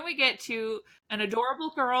 Okay, so then we get to an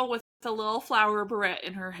adorable girl with a little flower barrette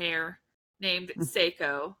in her hair named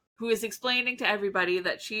Seiko, who is explaining to everybody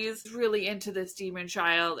that she's really into this demon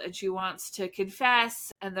child and she wants to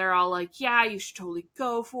confess, and they're all like, yeah, you should totally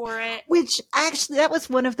go for it. Which actually, that was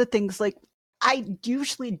one of the things, like, I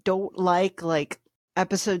usually don't like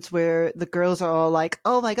episodes where the girls are all like,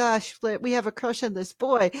 oh my gosh, we have a crush on this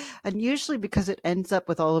boy, and usually because it ends up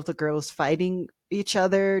with all of the girls fighting each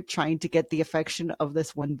other trying to get the affection of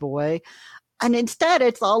this one boy. And instead,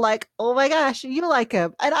 it's all like, oh my gosh, you like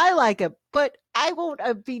him, and I like him, but I won't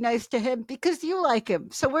be nice to him because you like him.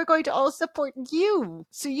 So we're going to all support you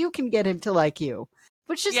so you can get him to like you.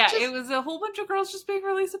 which is Yeah, just, it was a whole bunch of girls just being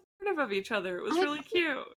really supportive of each other. It was really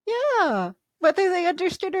cute. yeah. Whether they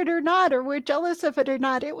understood it or not, or were jealous of it or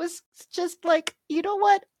not, it was just like, you know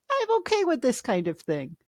what? I'm okay with this kind of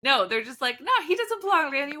thing. No, they're just like, no, he doesn't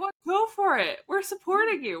belong to anyone. Go for it. We're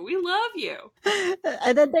supporting you. We love you.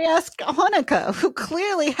 And then they ask Hanukkah, who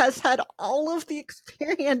clearly has had all of the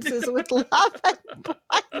experiences with love and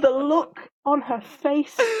blind. The look on her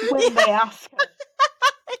face when they ask her.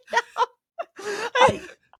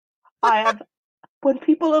 I have, when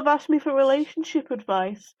people have asked me for relationship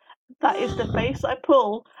advice, that is the face I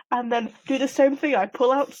pull, and then do the same thing. I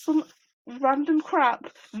pull out some random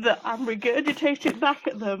crap that I'm regurgitating back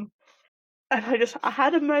at them. And I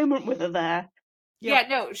had a moment with her there. Yeah,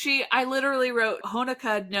 no, I literally wrote,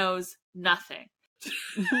 Hanukkah knows nothing.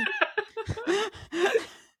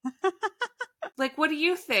 Like, what do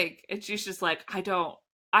you think? And she's just like, I don't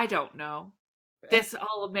know. This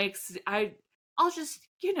all makes, I'll just,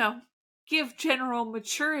 give general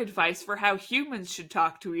mature advice for how humans should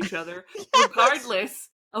talk to each other, regardless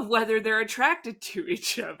of whether they're attracted to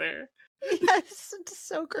each other. Yes, it's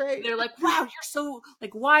so great. They're like, wow, you're so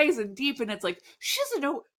like wise and deep, and it's like, she doesn't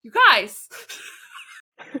know, you guys.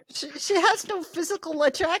 She has no physical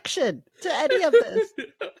attraction to any of this.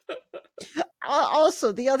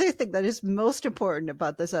 Also, the other thing that is most important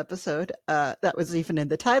about this episode, that was even in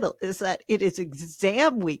the title, is that it is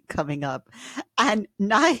exam week coming up, and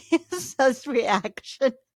Nyasa's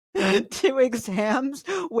reaction to exams,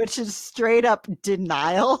 which is straight up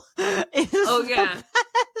denial, is Oh, the yeah. best.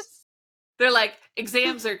 They're like,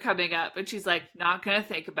 exams are coming up, and she's like, not gonna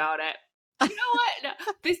think about it. You know what? No,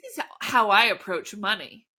 this is how I approach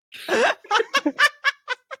money.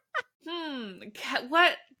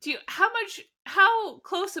 How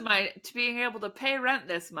close am I to being able to pay rent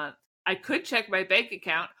this month? I could check my bank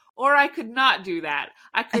account, or I could not do that.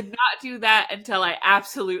 I could not do that until I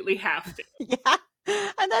absolutely have to. Yeah,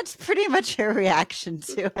 and that's pretty much her reaction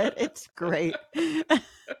to it. It's great.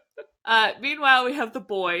 Meanwhile, we have the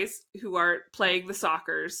boys who are playing the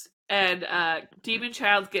soccers, and Demon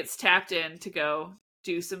Child gets tapped in to go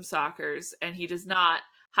do some soccers, and he does not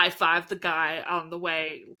high-five the guy on the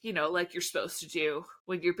way, like you're supposed to do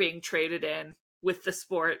when you're being traded in with the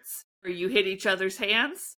sports, where you hit each other's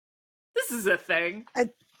hands. This is a thing. I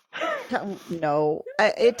don't know.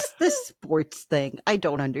 It's the sports thing. I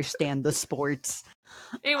don't understand the sports.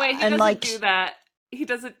 Anyway, he doesn't do that. He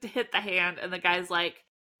doesn't hit the hand, and the guy's like,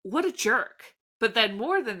 what a jerk. But then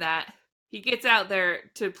more than that, he gets out there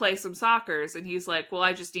to play some soccers, and he's like, well,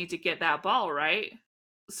 I just need to get that ball, right?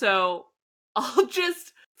 So I'll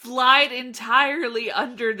just slide entirely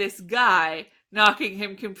under this guy, knocking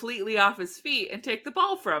him completely off his feet, and take the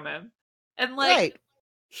ball from him. And Right.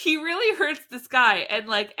 he really hurts this guy, and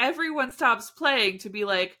everyone stops playing to be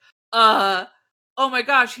like, oh my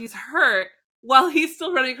gosh, he's hurt. While he's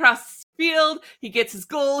still running across the field, he gets his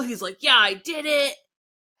goal, he's like, yeah, I did it.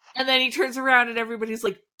 And then he turns around and everybody's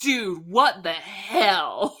like, dude, what the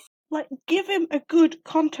hell? Give him a good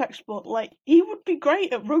contact sport. He would be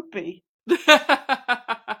great at rugby.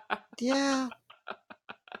 Yeah.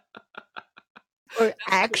 Or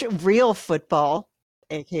actual real football,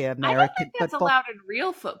 aka American I don't think that's football. allowed in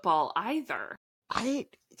real football either. I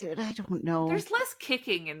don't know. There's less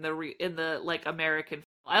kicking in the American.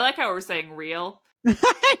 I like how we're saying real.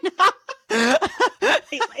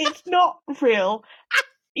 It's not real.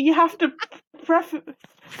 You have to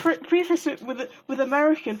preface it with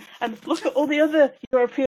American, and look at all the other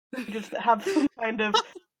European countries that have some kind of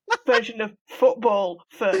version of football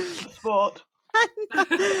for sport.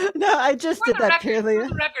 No, I just did that purely. For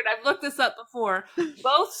the record, I've looked this up before.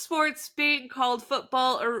 Both sports being called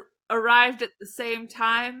football arrived at the same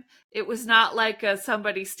time. It was not like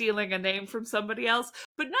somebody stealing a name from somebody else,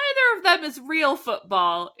 but neither of them is real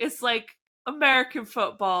football. It's like American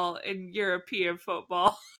football and European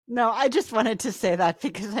football. No, I just wanted to say that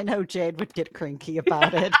because I know Jade would get cranky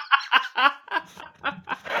about it.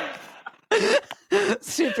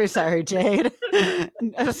 Super sorry, Jade.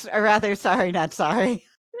 Or rather, sorry, not sorry.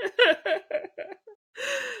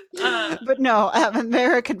 But no,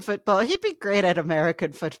 American football. He'd be great at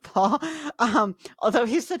American football. Although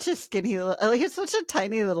he's such a he's such a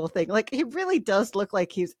tiny little thing. He really does look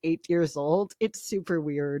like he's 8 years old. It's super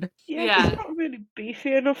weird. Yeah, he's not really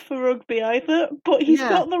beefy enough for rugby either, but he's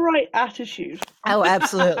got the right attitude. Oh,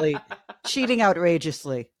 absolutely. Cheating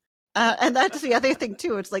outrageously. And that's the other thing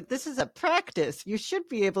too. It's like, this is a practice. You should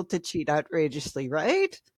be able to cheat outrageously,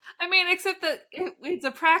 right? I mean, except that it's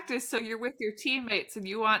a practice, so you're with your teammates and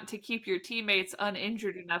you want to keep your teammates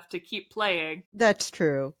uninjured enough to keep playing. That's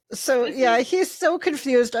true. So This yeah, is he's so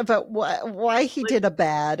confused about why he like, did a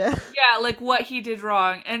bad. yeah, like what he did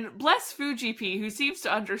wrong. And bless Fuji-P, who seems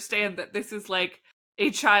to understand that this is like a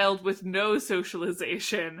child with no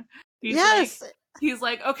socialization. Yes. He's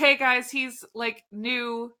like, okay, guys, he's like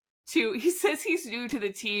he says he's new to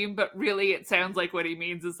the team, but really it sounds like what he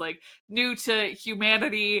means is like new to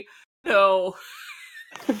humanity. No.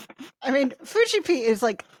 I mean, Fuji-P is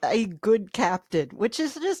like a good captain, which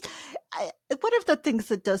is just one of the things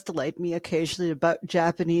that does delight me occasionally about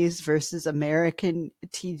Japanese versus American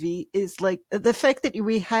TV is like the fact that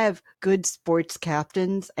we have good sports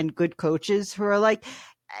captains and good coaches who are like,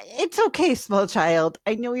 it's okay, small child.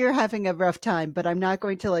 I know you're having a rough time, but I'm not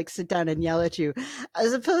going to like sit down and yell at you.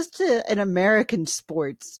 As opposed to an American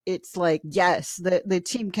sports, it's like, yes, the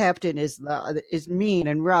team captain is mean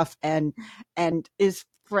and rough and is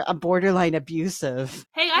a borderline abusive.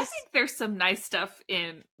 Hey, I think there's some nice stuff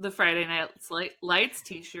in the Friday Night Lights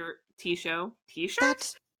TV show.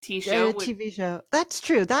 That's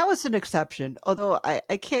true. That was an exception. Although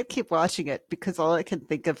I can't keep watching it because all I can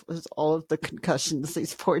think of is all of the concussions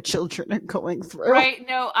these poor children are going through. Right.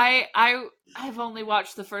 No, I've only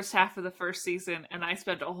watched the first half of the first season, and I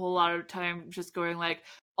spent a whole lot of time just going like,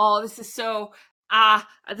 oh, this is so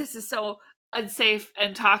unsafe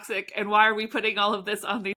and toxic, and why are we putting all of this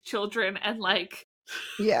on these children? And like,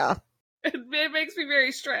 yeah, it makes me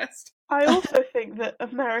very stressed. I also think that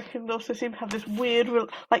Americans also seem to have this weird,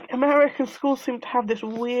 like American schools seem to have this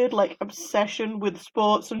weird, like, obsession with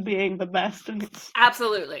sports and being the best, and it's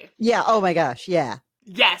absolutely, yeah. Oh my gosh, yeah.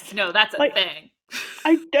 Yes, no, that's a like, thing.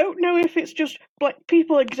 I don't know if it's just like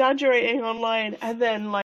people exaggerating online and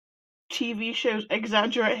then like TV shows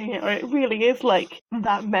exaggerating it, or it really is like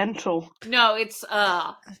that mental. No, it's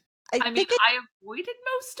I avoided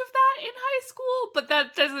most of that in high school, but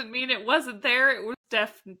that doesn't mean it wasn't there. It was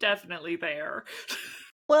definitely there.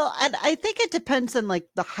 Well, and I think it depends on like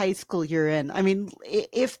the high school you're in. I mean,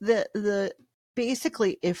 if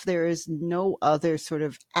basically if there is no other sort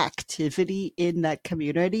of activity in that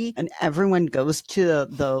community and everyone goes to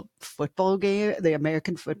the football game, the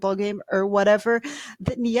American football game or whatever,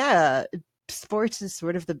 then yeah, sports is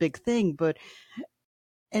sort of the big thing. But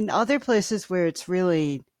in other places where it's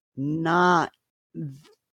really not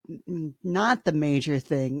the major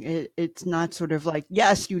thing, it's not sort of like,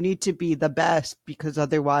 yes, you need to be the best because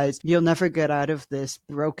otherwise you'll never get out of this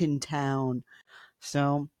broken town.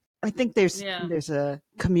 So I think there's a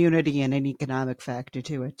community and an economic factor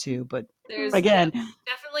to it too. But there's again,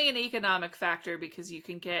 definitely an economic factor because you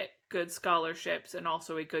can get good scholarships and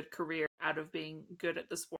also a good career out of being good at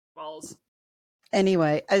the sport balls.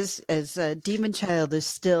 Anyway, as Demon Child is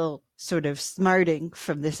still sort of smarting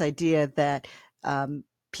from this idea that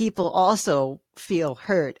people also feel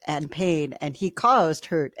hurt and pain, and he caused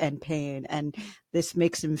hurt and pain, and this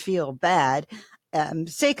makes him feel bad.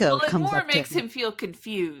 Seiko comes up to him. Makes him feel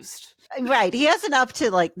confused. Right. He hasn't up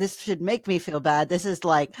to like, this should make me feel bad. This is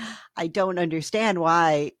like, I don't understand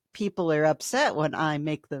why people are upset when I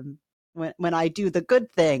make them, when I do the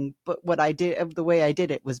good thing, but what I did, the way I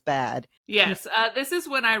did it was bad. Yes. This is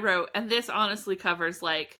when I wrote, and this honestly covers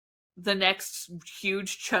like the next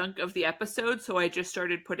huge chunk of the episode. So I just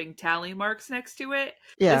started putting tally marks next to it.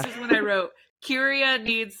 Yeah. This is when I wrote, Kiria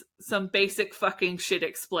needs some basic fucking shit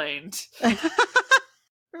explained.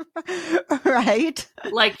 Right?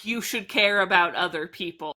 Like, you should care about other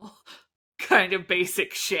people. Kind of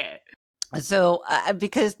basic shit. So,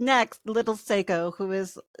 because next, little Seiko, who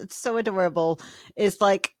is so adorable, is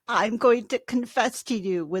like, I'm going to confess to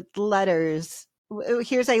you with letters.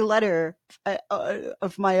 Here's a letter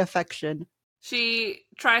of my affection. She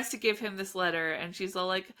tries to give him this letter, and she's all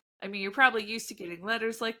like, I mean, you're probably used to getting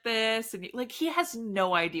letters like this, and like, he has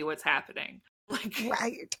no idea what's happening. Like,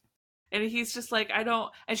 right. And he's just like, I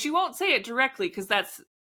don't, and she won't say it directly because that's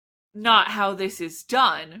not how this is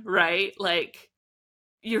done, right? Like,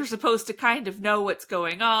 you're supposed to kind of know what's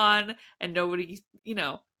going on, and nobody,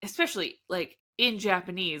 especially like in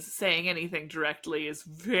Japanese, saying anything directly is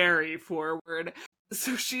very forward.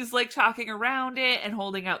 So she's like talking around it and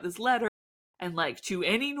holding out this letter. And like, to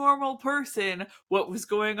any normal person, what was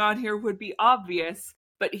going on here would be obvious.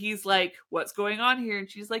 But he's like, what's going on here? And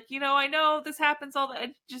she's like, I know this happens all the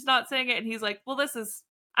time, just not saying it. And he's like, well,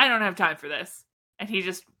 I don't have time for this. And he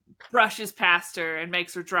just brushes past her and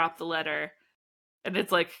makes her drop the letter. And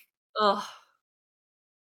it's like, ugh,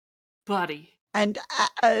 buddy. And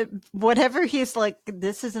whatever he's like,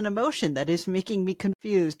 this is an emotion that is making me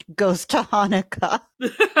confused, goes to Hanukkah,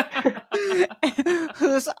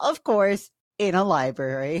 who's, of course, in a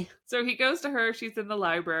library. So he goes to her, she's in the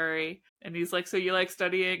library, and he's like, so you like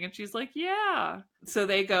studying? And she's like, yeah. So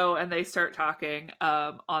they go and they start talking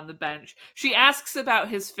on the bench. She asks about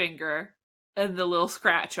his finger and the little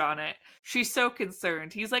scratch on it. She's so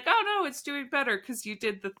concerned. He's like, oh no, it's doing better because you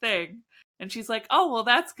did the thing. And she's like, oh, well,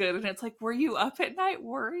 that's good. And it's like, were you up at night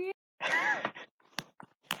worrying?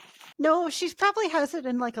 No, she probably has it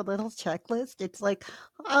in like a little checklist. It's like,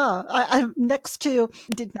 I'm next to,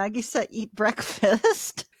 did Nagisa eat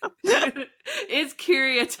breakfast? Is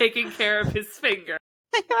Kiria taking care of his finger?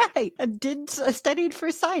 Right. Studied for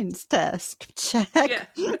science test. Check.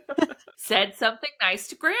 Yeah. Said something nice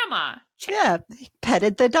to Grandma. Check. Yeah.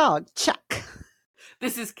 Petted the dog. Check.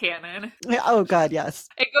 This is canon. Oh God, yes.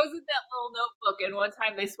 It goes in that little notebook, and one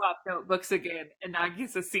time they swapped notebooks again, and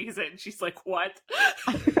Nagisa sees it, and she's like, what?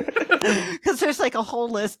 Because there's like a whole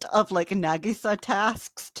list of like Nagisa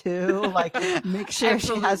tasks too. Like make sure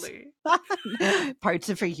Absolutely. she has parts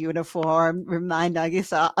of her uniform, remind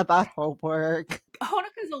Nagisa about homework.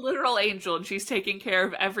 Honoka's a literal angel, and she's taking care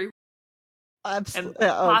of everyone, Absolutely.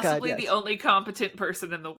 and Oh God, possibly yes. the only competent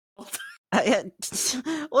person in the world.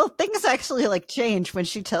 Well, things actually like change when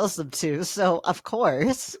she tells them to, so of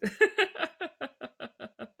course.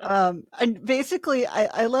 And basically,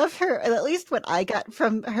 I love her. At least what I got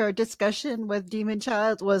from her discussion with Demon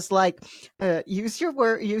Child was like, use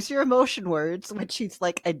your emotion words. When she's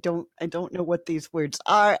like, I don't know what these words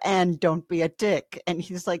are, and don't be a dick. And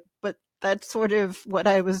he's like, but that's sort of what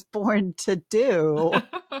I was born to do.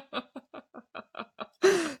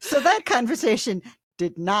 So that conversation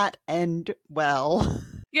did not end well.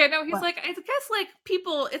 Yeah, no, he's like, I guess, like,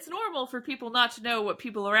 people, it's normal for people not to know what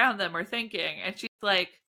people around them are thinking. And she's like,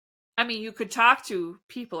 I mean, you could talk to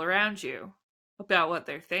people around you about what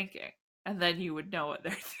they're thinking, and then you would know what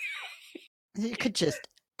they're thinking. You could just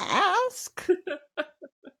ask.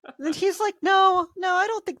 And he's like, no, I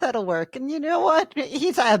don't think that'll work. And you know what?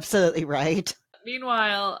 He's absolutely right.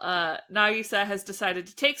 Meanwhile, Nagisa has decided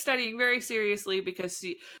to take studying very seriously because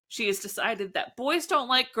she has decided that boys don't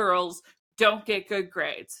like girls, don't get good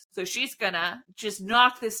grades. So she's gonna just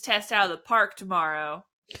knock this test out of the park tomorrow.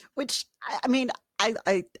 Which, I mean,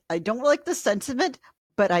 I don't like the sentiment,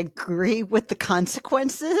 but I agree with the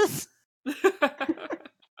consequences.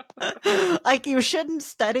 Like, you shouldn't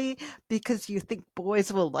study because you think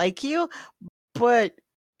boys will like you, but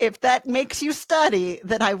if that makes you study,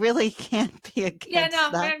 then I really can't be against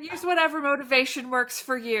that. Man, use whatever motivation works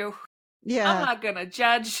for you. Yeah. I'm not gonna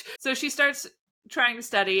judge. So she starts trying to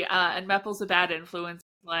study, and Meppel's a bad influence.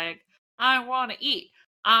 Like, I want to eat.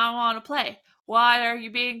 I want to play. Why are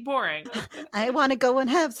you being boring? I want to go and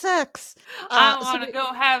have sex. I want to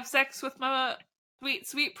go have sex with my sweet,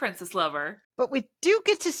 sweet princess lover. But we do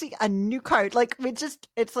get to see a new card. Like,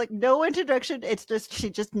 it's like no introduction. It's just,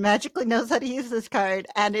 she just magically knows how to use this card,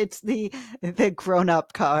 and it's the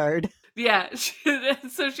grown-up card. Yeah,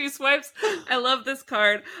 so she swipes. I love this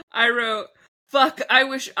card. I wrote, fuck, I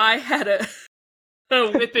wish I had a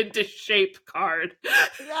whip into shape card.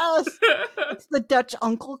 Yes. It's the Dutch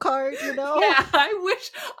uncle card, you know? Yeah, I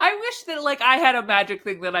wish that, like, I had a magic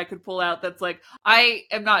thing that I could pull out that's like, I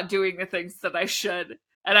am not doing the things that I should,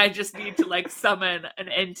 and I just need to, like, summon an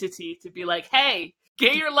entity to be like, hey,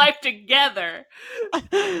 get your life together.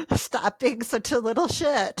 Stop being such a little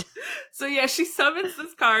shit. So yeah, she summons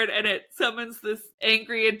this card, and it summons this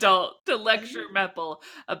angry adult to lecture Meppel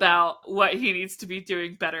about what he needs to be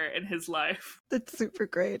doing better in his life. That's super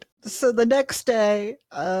great. So the next day,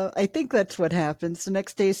 I think that's what happens. The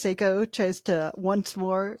next day, Seiko tries to once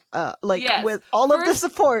more, with all of the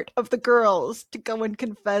support of the girls, to go and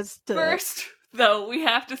confess to... First, though, we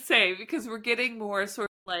have to say, because we're getting more sort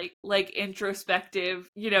of like introspective,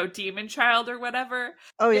 demon child or whatever.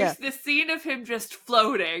 Oh, yeah. There's this scene of him just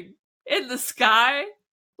floating in the sky.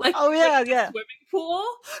 Like, oh, yeah, like yeah. Swimming pool.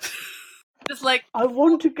 Just like, I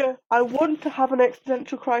want to have an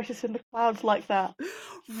existential crisis in the clouds like that.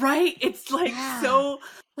 Right? It's like, so,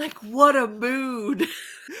 like, what a mood.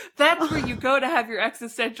 That's where you go to have your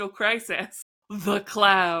existential crisis. The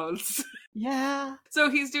clouds. Yeah. So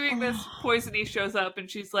he's doing this, Poisony shows up, and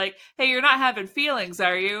she's like, hey, you're not having feelings,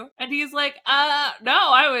 are you? And he's like, no,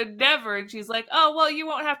 I would never. And she's like, oh, well, you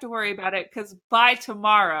won't have to worry about it, because by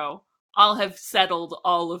tomorrow, I'll have settled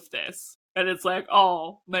all of this. And it's like,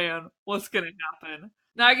 oh, man, what's gonna happen?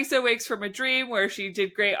 Nagisa wakes from a dream where she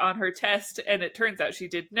did great on her test, and it turns out she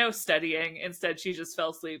did no studying. Instead, she just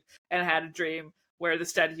fell asleep and had a dream where the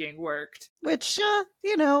studying worked. Which,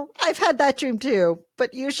 I've had that dream too.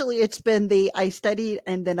 But usually it's been I studied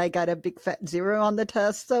and then I got a big fat 0 on the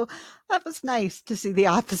test. So that was nice to see the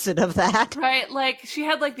opposite of that. Right? Like, she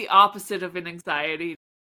had, like, the opposite of an anxiety.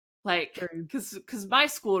 Like, because my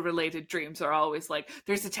school-related dreams are always like,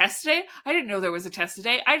 there's a test today? I didn't know there was a test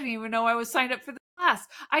today. I didn't even know I was signed up for the class.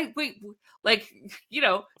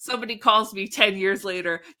 Somebody calls me 10 years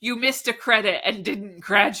later, you missed a credit and didn't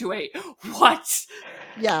graduate. What?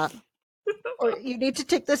 Yeah. Or you need to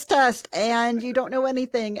take this test and you don't know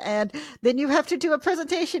anything. And then you have to do a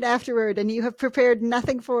presentation afterward and you have prepared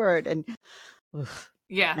nothing for it. And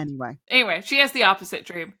yeah. Anyway, she has the opposite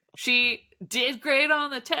dream. She did great on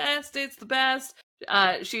the test. It's the best.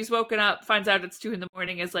 She's woken up, finds out it's 2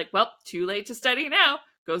 a.m, is like, well, too late to study now.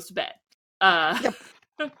 Goes to bed. Yep.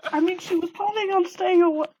 I mean, she was planning on staying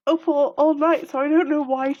up all night, so I don't know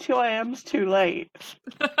why 2 a.m.'s too late.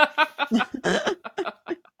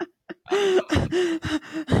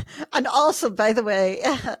 And also, by the way,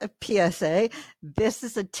 PSA, this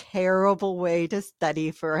is a terrible way to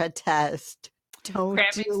study for a test. Don't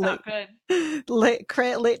Cramming's not good.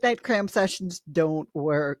 Late night cram sessions don't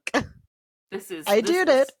work. This is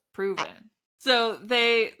proven. So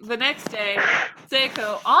the next day,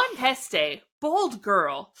 Seiko, on test day, bold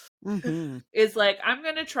girl, is like, I'm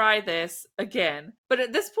gonna try this again. But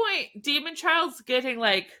at this point, Demon Child's getting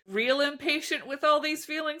like real impatient with all these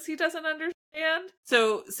feelings he doesn't understand.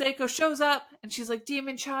 So Seiko shows up and she's like,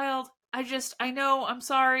 Demon Child, I know, I'm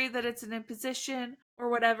sorry that it's an imposition or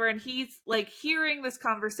whatever. And he's like hearing this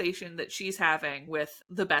conversation that she's having with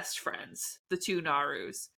the best friends, the 2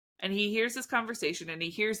 Narus. And he hears this conversation and he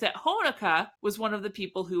hears that Honoka was one of the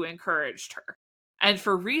people who encouraged her. And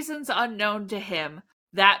for reasons unknown to him,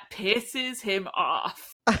 that pisses him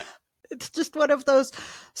off. It's just one of those,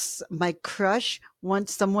 my crush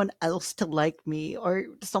wants someone else to like me or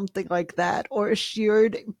something like that, or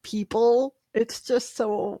assured people. It's just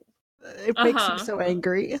so, it makes him so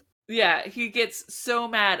angry. Yeah, he gets so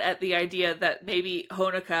mad at the idea that maybe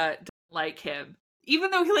Honoka doesn't like him.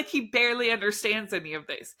 Even though he barely understands any of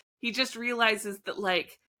this. He just realizes that,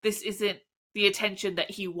 like, this isn't the attention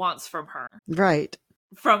that he wants from her. Right.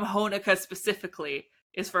 From Honoka specifically,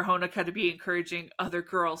 is for Honoka to be encouraging other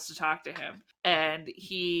girls to talk to him. And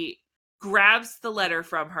he grabs the letter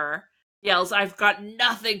from her, yells, I've got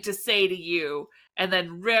nothing to say to you, and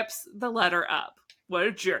then rips the letter up. What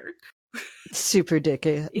a jerk. Super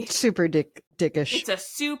dickish. Super dickish. It's a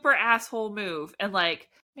super asshole move. And like,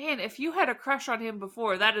 man, if you had a crush on him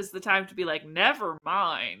before, that is the time to be like, never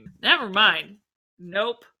mind. Never mind.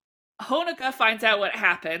 Nope. Honoka finds out what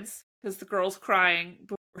happens, because the girl's crying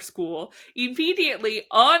before school. Immediately,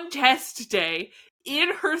 on test day, in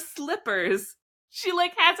her slippers, she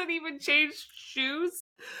like hasn't even changed shoes.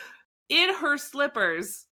 In her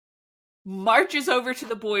slippers, marches over to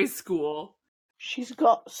the boys' school. She's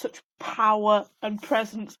got such power and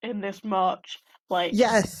presence in this march. Like,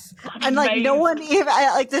 yes, and like no one even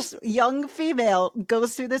like this young female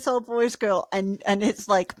goes through this whole boys' girl, and it's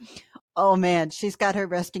like, oh man, she's got her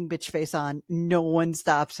resting bitch face on. No one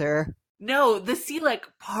stops her. No, the sea like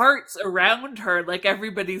parts around her. Like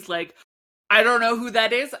everybody's like, I don't know who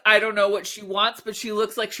that is. I don't know what she wants, but she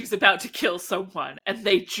looks like she's about to kill someone, and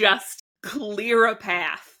they just clear a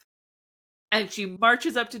path. And she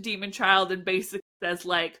marches up to Demon Child and basically says,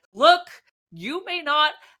 like, look, you may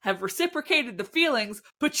not have reciprocated the feelings,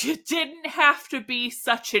 but you didn't have to be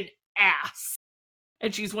such an ass.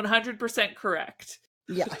 And she's 100% correct.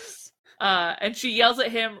 Yes. And she yells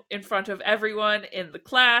at him in front of everyone in the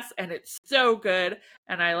class, and it's so good,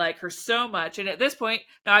 and I like her so much. And at this point,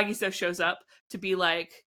 Nagisa shows up to be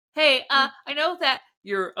like, hey, I know that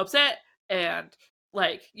you're upset, and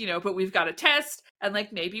like, you know, but we've got a test, and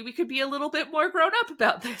like, maybe we could be a little bit more grown up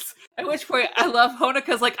about this. At which point, I love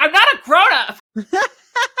Honoka's like, I'm not a grown up!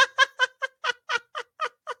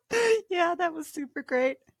 Yeah, that was super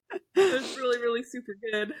great. It was really, really super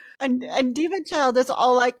good. And Demon Child is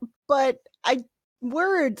all like, but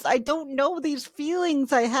words, I don't know these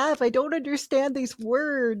feelings I have. I don't understand these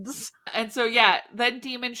words. And so, yeah, then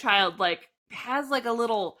Demon Child, like, has like a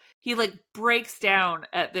little, he like breaks down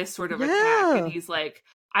at this sort of attack, and he's like,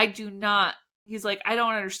 I don't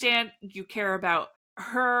understand. You care about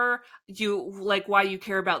her, you like why you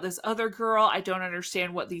care about this other girl. I don't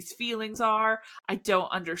understand what these feelings are. I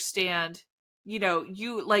don't understand, you know,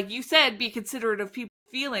 you, like you said, be considerate of people's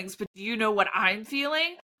feelings, but do you know what I'm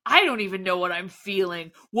feeling? I don't even know what I'm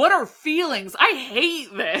feeling. What are feelings? I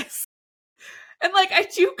hate this. And like, I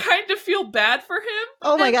do kind of feel bad for him.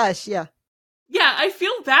 Oh my gosh, yeah. Yeah, I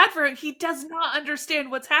feel bad for him. He does not understand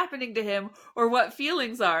what's happening to him or what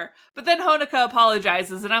feelings are. But then Honoka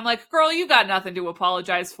apologizes, and I'm like, girl, you got nothing to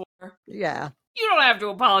apologize for. Yeah. You don't have to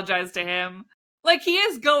apologize to him. Like, he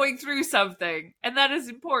is going through something, and that is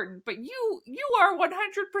important, but you are 100%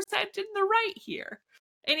 in the right here.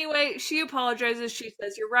 Anyway, she apologizes. She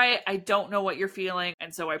says, you're right. I don't know what you're feeling,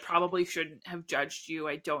 and so I probably shouldn't have judged you.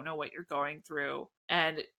 I don't know what you're going through.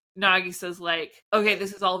 And Nagisa's like, okay,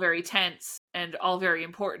 this is all very tense and all very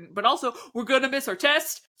important, but also, we're gonna miss our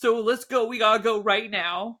test, so let's go. We gotta go right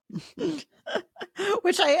now.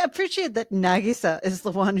 Which I appreciate that Nagisa is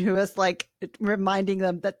the one who is like reminding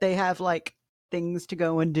them that they have like things to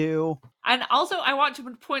go and do. And also, I want to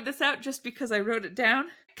point this out just because I wrote it down,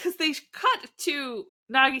 because they cut to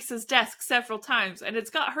Nagisa's desk several times, and it's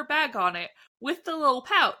got her bag on it with the little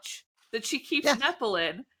pouch that she keeps Meppel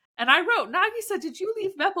in. And I wrote, Nagisa, did you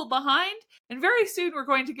leave Meppel behind? And very soon we're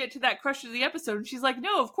going to get to that question of the episode. And she's like,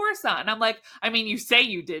 no, of course not. And I'm like, I mean, you say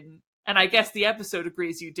you didn't. And I guess the episode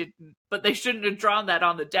agrees you didn't. But they shouldn't have drawn that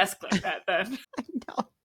on the desk like that then. I know.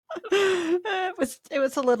 It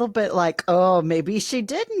was a little bit like, oh, maybe she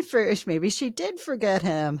didn't first. Maybe she did forget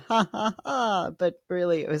him. Ha ha ha. But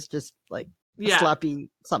really, it was just like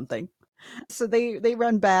sloppy something. So they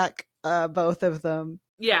run back, both of them.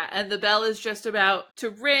 Yeah, and the bell is just about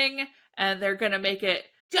to ring, and they're going to make it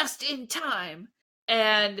just in time.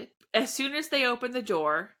 And as soon as they open the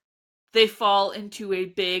door, they fall into a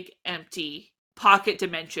big, empty pocket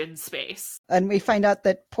dimension space. And we find out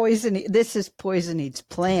that this is Poisone's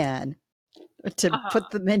plan to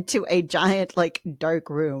put them into a giant, like,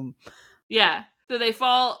 dark room. Yeah. So they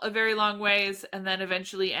fall a very long ways and then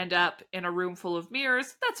eventually end up in a room full of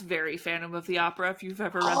mirrors. That's very Phantom of the Opera if you've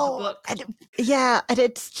ever read the book. And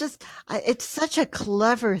it's just, it's such a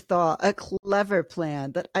clever thought, a clever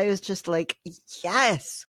plan that I was just like,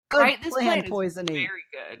 yes. Good This plan, is Poisony. Very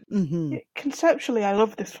good. Mm-hmm. Conceptually, I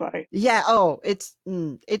love this fight. Yeah.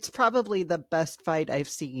 It's probably the best fight I've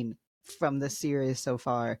seen from the series so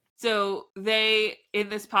far. So they, in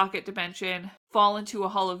this pocket dimension, fall into a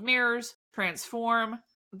hall of mirrors, transform.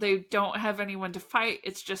 They don't have anyone to fight.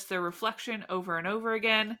 It's just their reflection over and over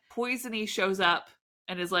again. Poisony shows up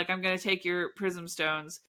and is like, I'm going to take your prism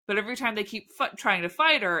stones. But every time they keep trying to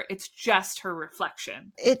fight her, it's just her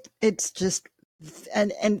reflection. It's just,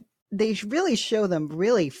 and they really show them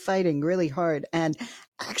really fighting really hard and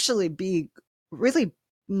actually be really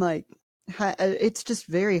like, it's just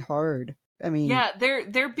very hard. I mean, yeah,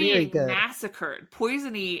 they're being massacred.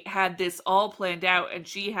 Poisony had this all planned out, and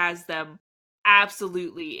she has them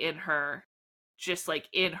absolutely in her, just like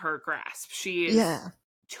in her grasp. She is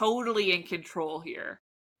totally in control here,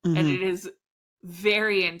 and it is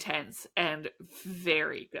very intense and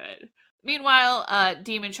very good. Meanwhile,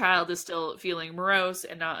 Demon Child is still feeling morose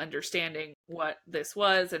and not understanding what this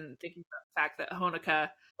was, and thinking about the fact that Honoka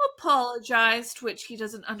apologized, which he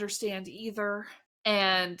doesn't understand either.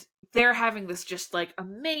 And they're having this just like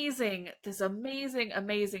amazing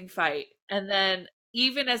fight. And then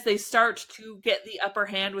even as they start to get the upper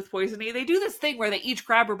hand with Poisony, they do this thing where they each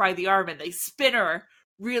grab her by the arm and they spin her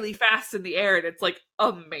really fast in the air, and it's like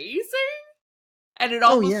amazing. And it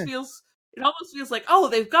almost feels like, oh,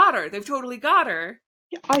 they've got her. They've totally got her.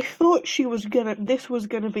 Yeah, I thought this was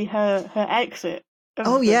gonna be her exit.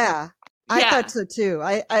 I thought so too.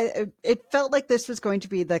 It felt like this was going to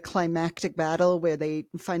be the climactic battle where they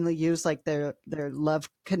finally use like their love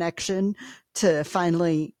connection to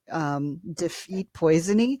finally defeat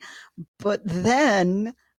Poisony. But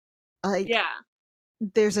then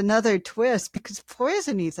there's another twist because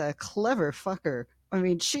Poisony's a clever fucker. I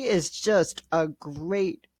mean, she is just a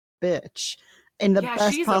great bitch in the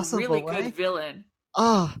best possible way. She's a really good villain.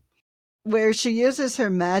 Oh, where she uses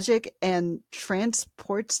her magic and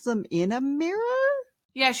transports them in a mirror?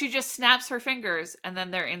 Yeah, she just snaps her fingers and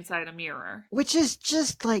then they're inside a mirror. Which is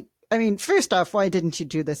just like, I mean, first off, why didn't you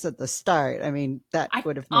do this at the start? I mean, that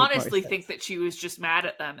would have made more sense. I honestly think that she was just mad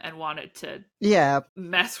at them and wanted to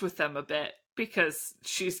mess with them a bit because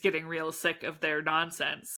she's getting real sick of their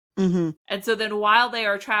nonsense. Mm-hmm. And so then while they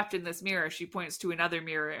are trapped in this mirror, she points to another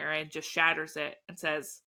mirror and just shatters it and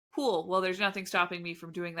says, cool, well, there's nothing stopping me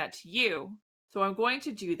from doing that to you. So I'm going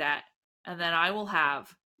to do that, and then I will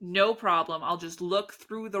have no problem. I'll just look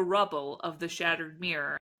through the rubble of the shattered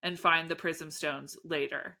mirror and find the prism stones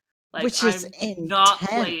later. Like, which is I'm not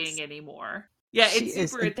playing anymore. Yeah,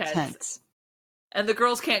 it's super intense. And the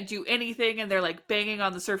girls can't do anything, and they're like banging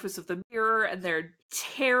on the surface of the mirror, and they're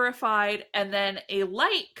terrified. And then a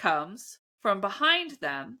light comes from behind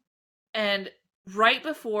them, and right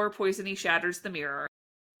before Poisony shatters the mirror,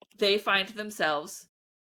 they find themselves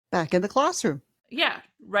back in the classroom. Yeah,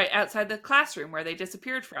 right outside the classroom where they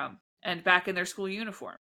disappeared from and back in their school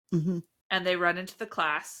uniform. Hmm. And they run into the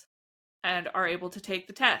class and are able to take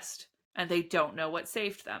the test. And they don't know what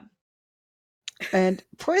saved them. And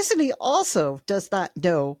Poisony also does not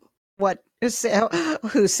know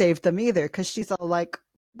who saved them either, because she's all like,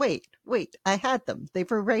 wait, I had them. They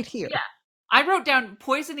were right here. Yeah. I wrote down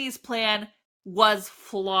Poisony's plan was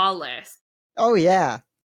flawless. Oh, yeah.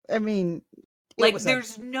 I mean, like,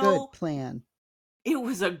 there's no good plan. It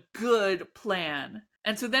was a good plan.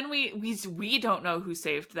 And so then we don't know who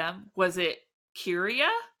saved them. Was it Kyria?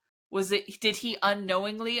 Did he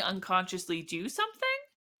unknowingly, unconsciously do something?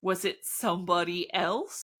 Was it somebody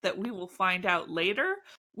else that we will find out later?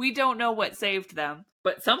 We don't know what saved them,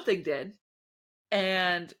 but something did.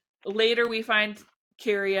 And later we find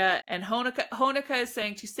Kyria and Honoka. Honoka is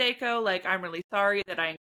saying to Seiko, like, I'm really sorry that I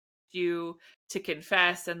encouraged you to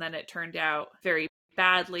confess, and then it turned out very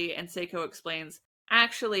badly. And Seiko explains,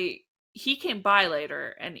 actually, he came by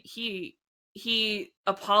later and he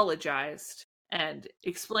apologized and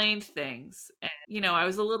explained things. And, I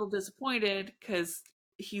was a little disappointed because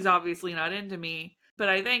he's obviously not into me. But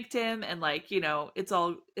I thanked him, and it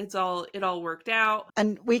all worked out.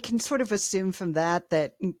 And we can sort of assume from that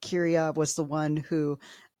Kyria was the one who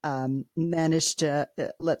managed to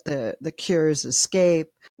let the cures escape.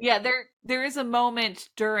 Yeah, there is a moment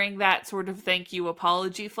during that sort of thank you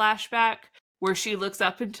apology flashback where she looks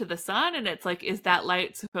up into the sun, and it's like, is that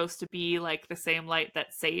light supposed to be like the same light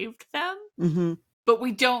that saved them? Mm-hmm. But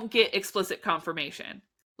we don't get explicit confirmation.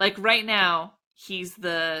 Like, right now, he's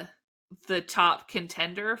the top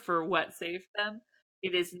contender for what saved them.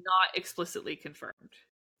 It is not explicitly confirmed.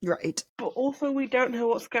 Right. But also we don't know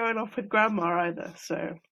what's going on with Grandma either,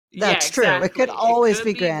 so... That's true. It could always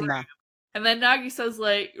be Grandma. And then Nagisa's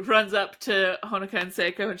runs up to Honoka and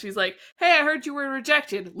Seiko, and she's like, hey, I heard you were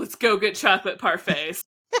rejected. Let's go get chocolate parfaits.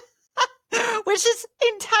 Which is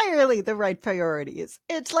entirely the right priorities.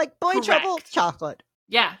 It's like boy Correct. trouble, chocolate.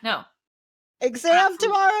 Yeah, no. Exam Absolutely.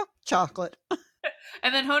 tomorrow, chocolate.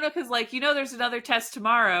 And then Honoka's like, there's another test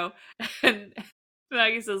tomorrow. And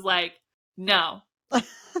Nagisa's like, no.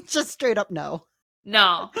 Just straight up no.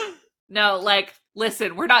 No,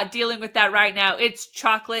 listen, we're not dealing with that right now. It's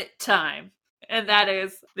chocolate time. And that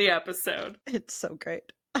is the episode. It's so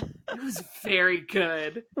great. It was very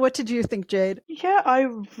good. What did you think, Jade? Yeah, I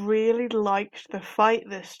really liked the fight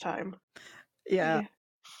this time. Yeah.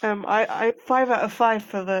 I 5 out of 5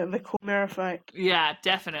 for the Chimera fight. Yeah,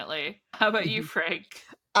 definitely. How about you, Frank?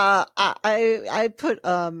 I put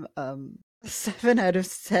 7 out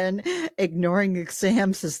of 10. Ignoring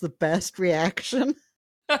exams is the best reaction.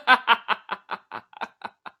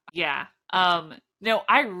 Yeah. No,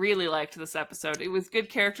 I really liked this episode. It was good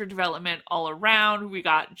character development all around. We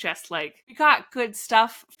got good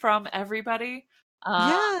stuff from everybody.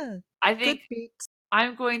 Yeah. I think Good beats.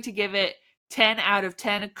 I'm going to give it 10 out of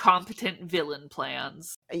 10 competent villain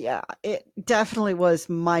plans. Yeah, it definitely was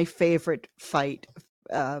my favorite fight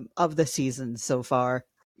of the season so far.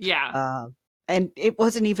 Yeah. And it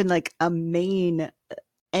wasn't even like a main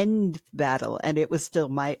end battle, and it was still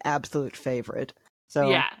my absolute favorite. So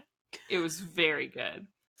yeah, it was very good.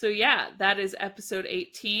 So yeah, that is episode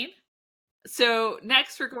 18. So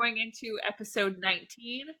next we're going into episode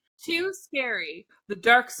 19. Too Scary, the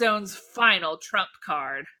Dark Zone's final trump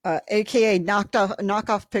card. AKA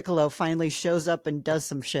knockoff Piccolo finally shows up and does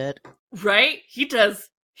some shit. Right? He does.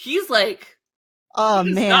 He's like, oh he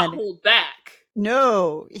does man, not hold back.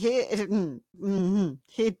 No, he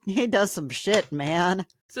does some shit, man.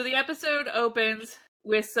 So the episode opens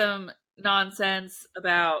with some nonsense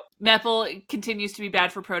about Mepple continues to be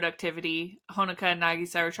bad for productivity. Honoka and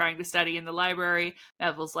Nagisa are trying to study in the library.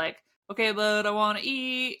 Mepple's like, okay, but I want to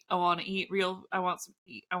eat. I want some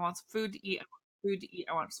food to eat.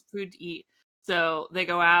 I want some food to eat. So they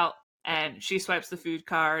go out and she swipes the food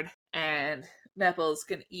card and Mepple's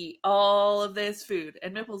gonna eat all of this food.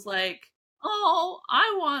 And Mepple's like, oh,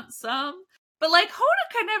 I want some. But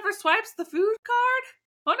Honoka never swipes the food card.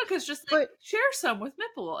 Honoka's just share some with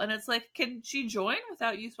Mipple. And it's like, can she join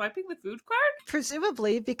without you swiping the food card?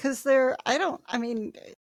 Presumably, because I mean,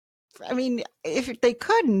 if they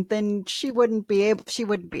couldn't, then she wouldn't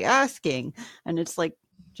be asking. And it's like,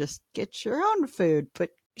 just get your own food.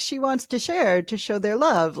 But she wants to share to show their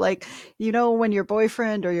love. When your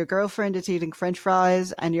boyfriend or your girlfriend is eating French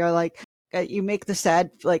fries and you're like, you make the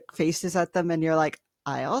sad faces at them and you're like,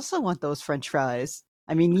 I also want those French fries.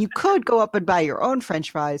 I mean, you could go up and buy your own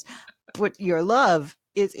French fries, but your love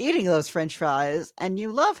is eating those French fries and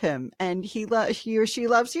you love him and he or she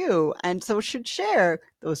loves you and so should share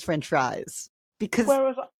those French fries.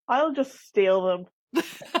 Whereas I'll just steal them.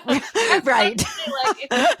 Right. Like,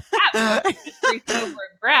 if you tap, you just reach over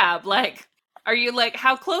and grab. Like, are you like,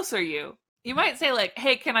 how close are you? You might say like,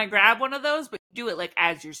 "Hey, can I grab one of those?" But do it like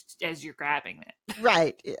as you're grabbing it,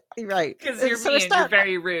 Right. Right. because you're So me it's and you're not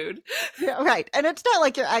very rude. Yeah, right. And it's not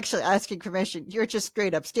like you're actually asking permission. You're just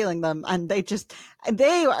straight up stealing them. And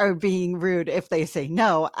they are being rude if they say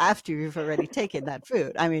no after you've already taken that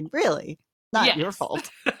food. I mean, really, not your Yes. fault.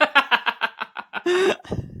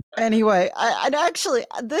 Anyway, and actually,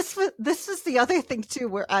 this is the other thing too,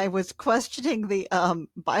 where I was questioning the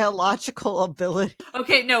biological ability.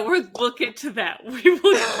 Okay, no, we'll get to that. We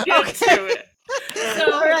will get Okay. to it.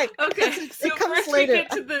 So, All right. okay, It so comes first later. we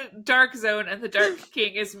get to the Dark Zone, and the Dark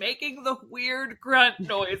King is making the weird grunt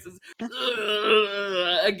noises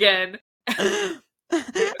again.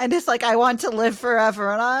 And it's like, I want to live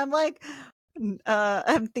forever. And I'm like,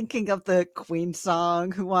 I'm thinking of the Queen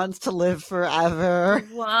song, Who Wants to Live Forever?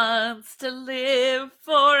 Who wants to live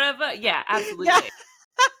forever? Yeah, absolutely. Yeah.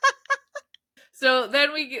 So then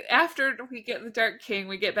after we get the Dark King,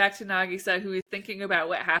 we get back to Nagisa, who is thinking about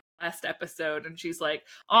what happened last episode, and she's like,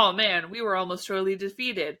 "Oh man, we were almost totally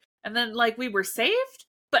defeated, and then like we were saved,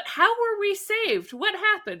 but how were we saved? What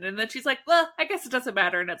happened?" And then she's like, "Well, I guess it doesn't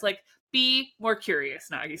matter." And it's like, be more curious,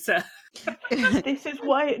 Nagisa. This is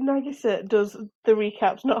why Nagisa does the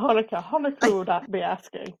recaps, not Hanukkah. Hanukkah would be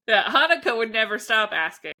asking. Yeah, Hanukkah would never stop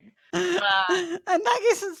asking. And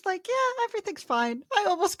Nagisa's like, yeah, everything's fine. I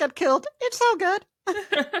almost got killed. It's all good.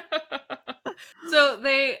 So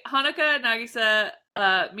Hanukkah and Nagisa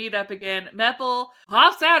meet up again. Meppel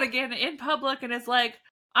hops out again in public and is like,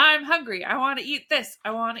 "I'm hungry. I want to eat this.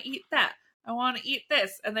 I want to eat that. I want to eat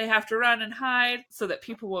this." And they have to run and hide so that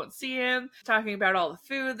people won't see him, talking about all the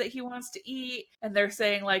food that he wants to eat. And they're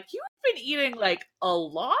saying, like, "You've been eating, like, a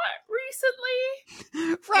lot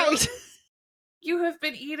recently." Right. You have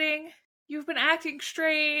been eating, you've been acting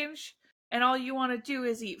strange, and all you want to do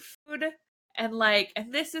is eat food. And like,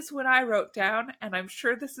 and this is what I wrote down, and I'm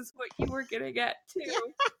sure this is what you were getting at too.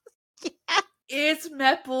 Yeah. Is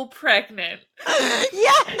Meppel pregnant?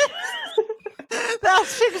 Yeah.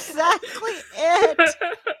 That's exactly it.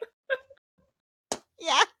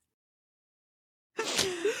 Yeah.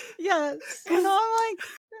 Yes. And I'm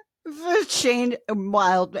like, change,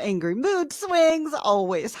 wild, angry mood swings,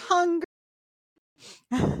 always hungry.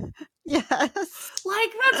 Yes.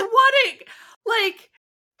 Like, that's what it, like,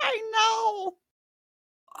 I know.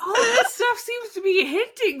 all this stuff seems to be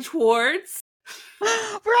hinting towards.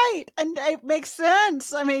 Right. And it makes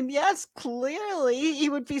sense. I mean, yes, clearly he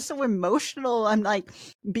would be so emotional and like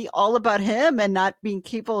be all about him and not being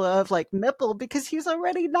capable of like Mipple because he's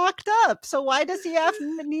already knocked up. So why does he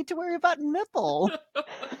need to worry about Mipple?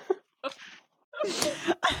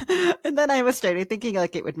 And then I was starting thinking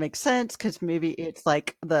like it would make sense because maybe it's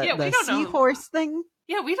like the seahorse thing.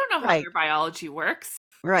 Yeah, we don't know how their biology works.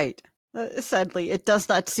 Right. Sadly, it does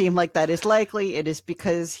not seem like that is likely. It is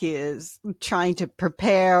because he is trying to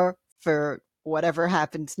prepare for whatever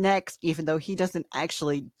happens next, even though he doesn't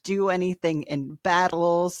actually do anything in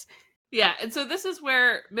battles. Yeah, and so this is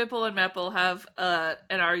where Mipple and Meppel have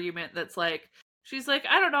an argument that's like, she's like,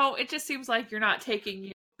 "I don't know, it just seems like you're not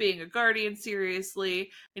taking being a guardian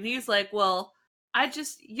seriously." And he's like, "Well, I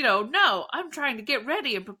just, no, I'm trying to get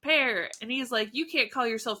ready and prepare." And he's like, "You can't call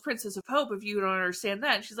yourself Princess of Hope if you don't understand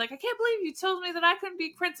that." And she's like, "I can't believe you told me that I couldn't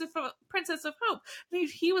be Princess of Hope." And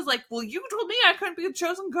he was like, "Well, you told me I couldn't be the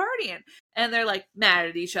chosen guardian." And they're like mad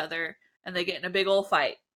at each other, and they get in a big old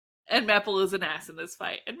fight. And Meppel is an ass in this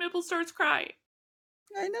fight, and Meppel starts crying.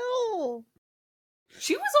 I know.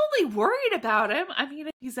 She was only worried about him. I mean,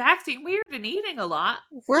 he's acting weird and eating a lot.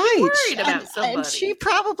 Right. Worried about somebody. And she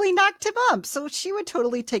probably knocked him up, so she would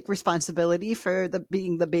totally take responsibility for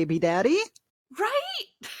being the baby daddy.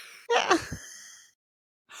 Right? Yeah.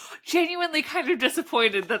 Genuinely kind of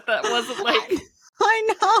disappointed that wasn't like...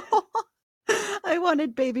 I know. I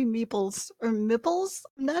wanted baby Meeples or Mipples.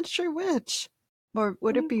 I'm not sure which. Or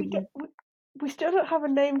would it be... We still don't have a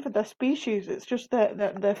name for their species. It's just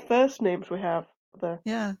their first names we have.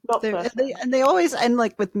 Yeah. Not first names. And they always end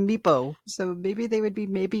like with Meepo. So maybe they would be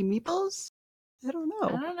maybe Meeples? I don't know.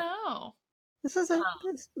 I don't know.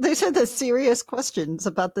 These are the serious questions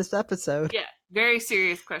about this episode. Yeah, very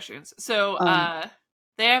serious questions. So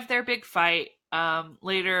they have their big fight.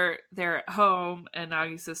 Later, they're at home, and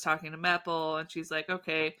Nagisa's talking to Meppel, and she's like,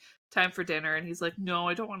 "Okay, time for dinner." And he's like, "No,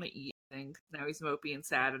 I don't want to eat." Now he's mopey and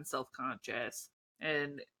sad and self-conscious.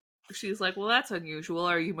 And she's like, "Well, that's unusual.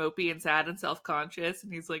 Are you mopey and sad and self-conscious?"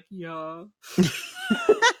 And he's like, "Yeah."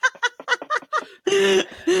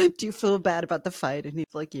 Do you feel bad about the fight? And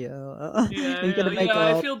he's like,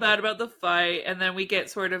 I feel bad about the fight. And then we get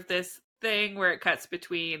sort of this thing where it cuts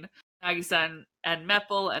between Nagisa and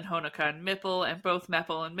Meppel and Honoka and Mipple, and both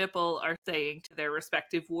Meppel and Mipple are saying to their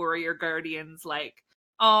respective warrior guardians, like,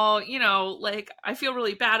 oh, you know, like, I feel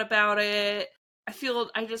really bad about it.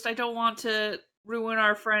 I don't want to ruin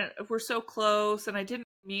our friend. We're so close, and I didn't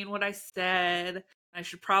mean what I said. I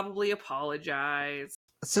should probably apologize.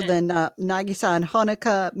 So then Nagisa and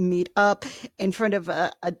Honoka meet up in front of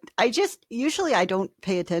usually I don't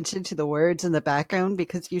pay attention to the words in the background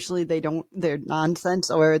because usually they're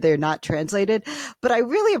nonsense or they're not translated. But I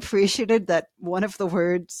really appreciated that one of the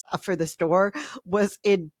words for the store was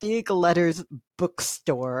in big letters,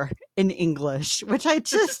 bookstore in English, which I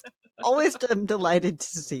just always am delighted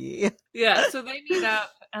to see. Yeah, so they meet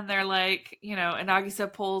up and they're like, you know, and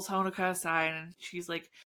Nagisa pulls Honoka aside and she's like,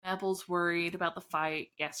 Meppel's worried about the fight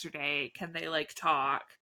yesterday. Can they, like, talk?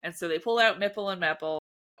 And so they pull out Mipple and Meppel,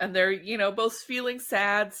 and they're, you know, both feeling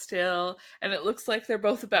sad still, and it looks like they're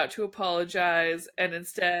both about to apologize, and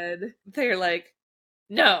instead they're like,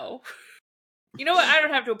 no. You know what? I don't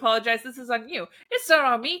have to apologize. This is on you. It's not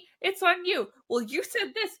on me. It's on you. Well, you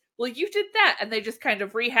said this. Well, you did that. And they just kind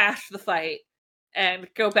of rehash the fight and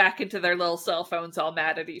go back into their little cell phones all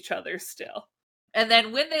mad at each other still. And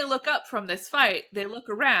then when they look up from this fight, they look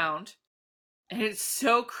around, and it's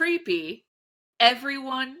so creepy.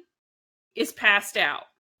 Everyone is passed out.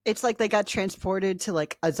 It's like they got transported to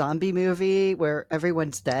like a zombie movie where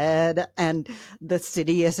everyone's dead and the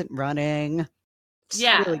city isn't running. It's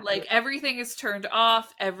Yeah, really like everything is turned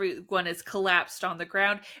off. Everyone is collapsed on the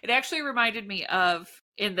ground. It actually reminded me of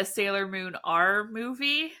in the Sailor Moon R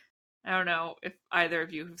movie. I don't know if either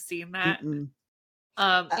of you have seen that. Mm-mm.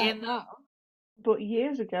 But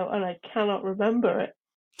years ago, and I cannot remember it.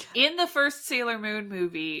 In the first Sailor Moon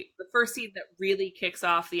movie, the first scene that really kicks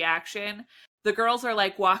off the action, the girls are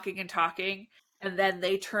like walking and talking, and then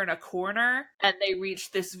they turn a corner and they reach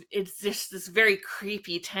this, it's just this very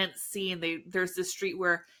creepy, tense scene. There's this street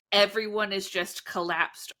where everyone is just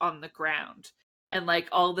collapsed on the ground. And like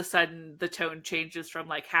all of a sudden the tone changes from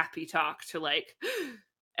like happy talk to like,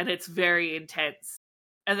 and it's very intense.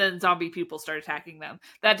 And then zombie people start attacking them.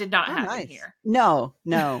 That did not happen here. No.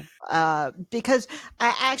 Because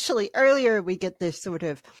I actually, earlier we get this sort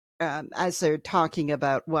of, as they're talking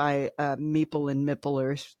about why Meeple and Mipple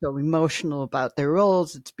are so emotional about their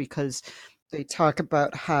roles, it's because they talk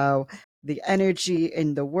about how the energy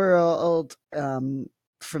in the world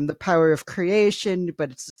from the power of creation,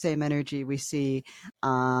 but it's the same energy we see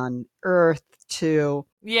on Earth too.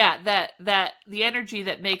 Yeah, that the energy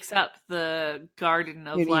that makes up the Garden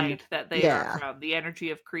of Light that they are from, the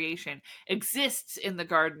energy of creation, exists in the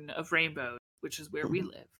Garden of Rainbows, which is where we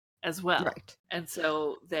live as well. Right. And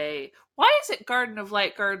so why is it Garden of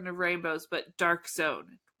Light, Garden of Rainbows, but Dark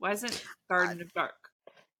Zone? Why isn't it Garden of Dark?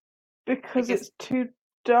 Because it's too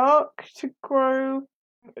dark to grow.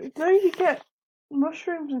 No, you get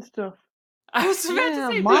mushrooms and stuff. I was about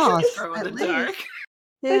to say moss, they should grow in the dark.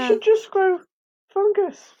 Yeah. They should just grow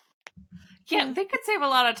fungus. Yeah, they could save a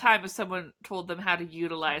lot of time if someone told them how to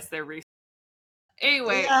utilize their resources.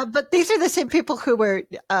 Anyway. Yeah, but these are the same people who were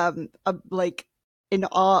like in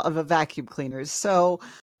awe of a vacuum cleaners. So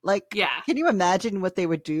like, can you imagine what they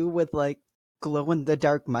would do with like glow in the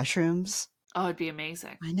dark mushrooms? Oh, it'd be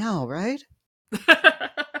amazing. I know, right?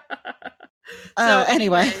 So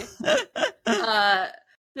anyway.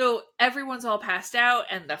 So everyone's all passed out,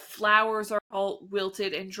 and the flowers are all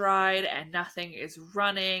wilted and dried, and nothing is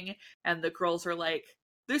running, and the girls are like,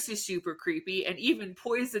 this is super creepy, and even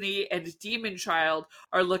Poisony and Demon Child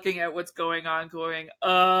are looking at what's going on, going,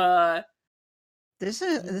 This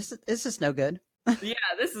is no good. Yeah,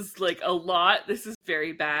 this is like a lot. This is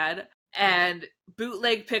very bad. And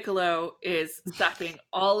Bootleg Piccolo is sucking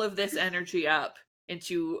all of this energy up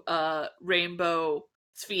into a rainbow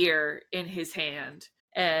sphere in his hand.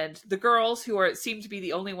 And the girls, who seem to be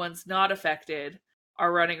the only ones not affected,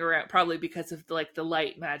 are running around, probably because of like the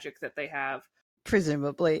light magic that they have.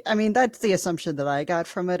 Presumably. I mean, that's the assumption that I got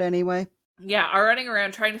from it anyway. Yeah, are running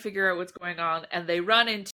around trying to figure out what's going on, and they run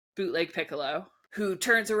into Bootleg Piccolo, who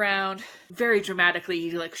turns around very dramatically.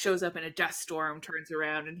 He like shows up in a dust storm, turns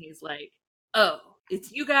around, and he's like, oh,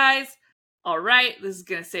 it's you guys. All right, this is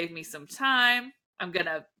going to save me some time. I'm going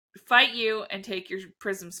to fight you and take your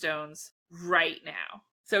prism stones right now.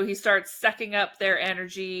 So he starts sucking up their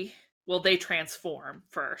energy. Well, they transform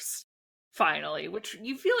first, finally, which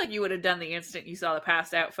you feel like you would have done the instant you saw the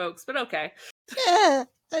passed out folks, but okay. Yeah,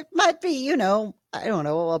 it might be, I don't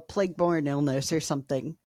know, a plague-borne illness or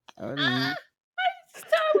something. I would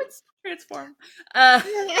transform.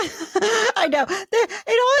 I know. It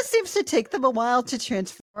always seems to take them a while to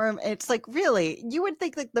transform. It's like, really, you would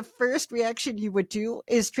think like the first reaction you would do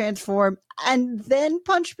is transform and then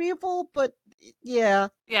punch people, but yeah.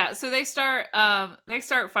 Yeah, so they start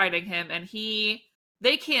fighting him, and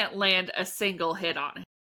they can't land a single hit on him.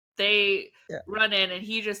 They Yeah. run in and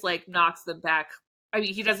he just like knocks them back. I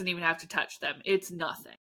mean, he doesn't even have to touch them. It's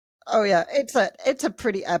nothing. Oh yeah, it's a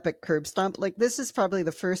pretty epic curb stomp. Like this is probably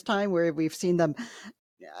the first time where we've seen them.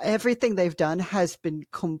 Everything they've done has been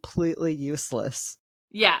completely useless.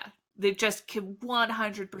 Yeah, they just can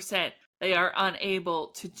 100%. They are unable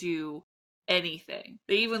to do anything.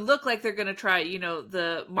 They even look like they're going to try,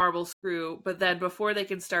 the marble screw, but then before they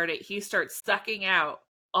can start it, he starts sucking out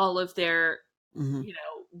all of their,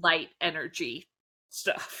 light energy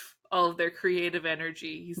stuff, all of their creative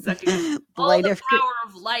energy. He's sucking all the power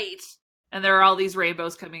of light, and there are all these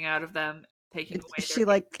rainbows coming out of them, taking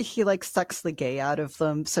away he sucks the gay out of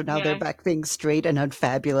them, so now they're back being straight and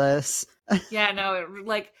unfabulous. Yeah, no,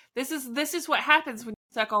 this is what happens when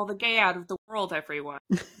you suck all the gay out of the world, everyone.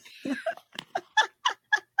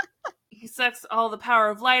 He sucks all the power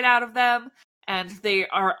of light out of them, and they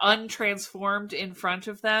are untransformed in front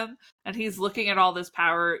of them, and he's looking at all this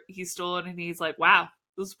power he's stolen, and he's like, wow,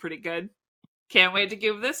 this is pretty good. Can't wait to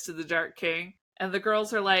give this to the Dark King. And the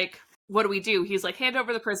girls are like, what do we do? He's like, hand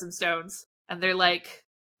over the Prism Stones. And they're like,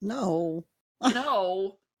 no.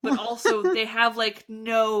 But also they have like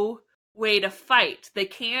no way to fight. They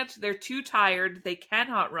can't, they're too tired. They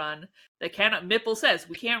cannot run. Mipple says,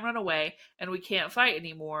 we can't run away and we can't fight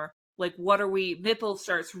anymore. Like, what are we? Mipple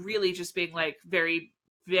starts really just being like very,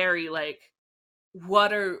 very like,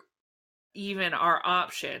 what are even our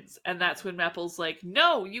options? And that's when Mepple's like,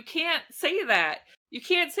 no, you can't say that. You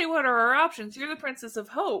can't say what are our options. You're the Princess of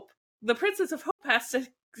Hope. The Princess of Hope has to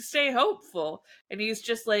stay hopeful. And he's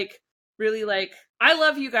just like, really like, I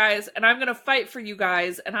love you guys and I'm gonna fight for you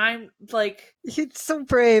guys, and I'm like, he's so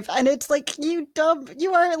brave. And it's like, you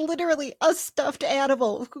are literally a stuffed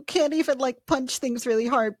animal who can't even like punch things really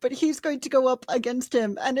hard, but he's going to go up against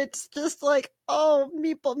him, and it's just like, oh,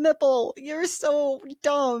 Mipple, you're so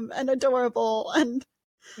dumb and adorable. And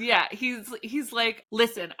yeah, he's like,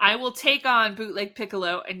 listen, I will take on Bootleg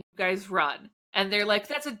Piccolo and you guys run. And they're like,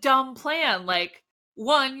 that's a dumb plan. Like,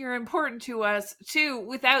 one, you're important to us. Two,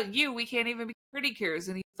 without you, we can't even be Pretty Cures.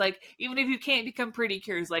 And he's like, even if you can't become Pretty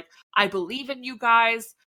Cures, like, I believe in you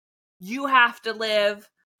guys. You have to live.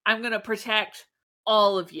 I'm going to protect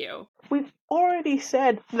all of you. We've already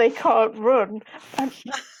said they can't run. And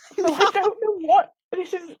so I don't know what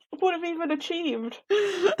this would have even achieved.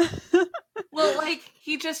 Well, like,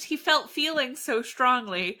 he felt feelings so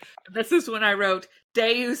strongly. This is when I wrote,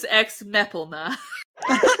 Deus ex Meppelna.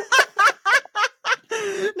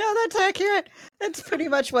 No, that's accurate. That's pretty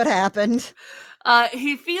much what happened.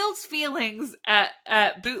 He feels feelings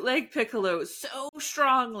at Bootleg Piccolo so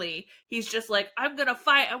strongly. He's just like, I'm gonna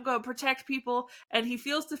fight, I'm gonna protect people, and he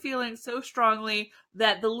feels the feelings so strongly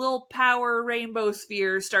that the little power rainbow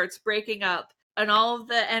sphere starts breaking up, and all of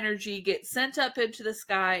the energy gets sent up into the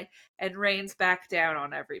sky and rains back down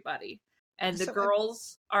on everybody. And the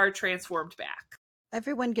girls are transformed back.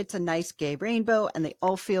 Everyone gets a nice gay rainbow and they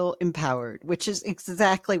all feel empowered, which is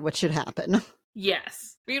exactly what should happen.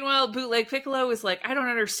 Yes. Meanwhile, Bootleg Piccolo is like, I don't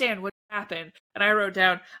understand what happened. And I wrote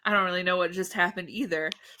down, I don't really know what just happened either.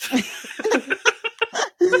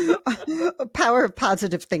 Power of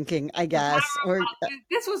positive thinking, I guess.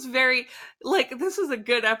 This was a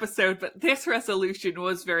good episode, but this resolution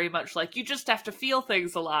was very much like, you just have to feel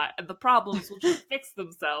things a lot and the problems will just fix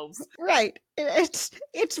themselves. Right. It's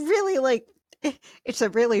really like, it's a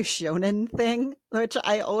really shonen thing, which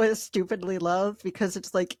I always stupidly love, because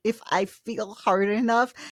it's like, if I feel hard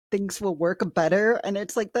enough, things will work better. And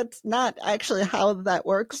it's like, that's not actually how that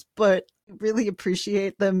works, but I really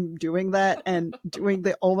appreciate them doing that and doing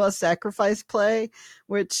the almost sacrifice play,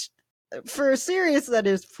 which for a series that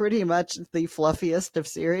is pretty much the fluffiest of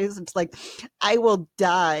series, it's like, I will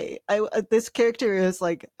die. This character is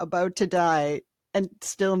like about to die and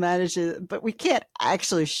still manages, but we can't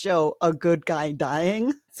actually show a good guy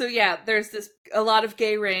dying. So yeah, there's a lot of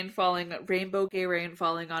rainbow gay rain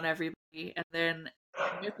falling on everybody, and then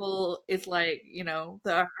Mipple is like,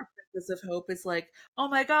 the Princess of Hope is like, oh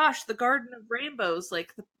my gosh, the Garden of Rainbows,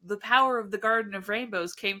 like the power of the Garden of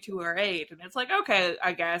Rainbows came to our aid, and it's like, okay,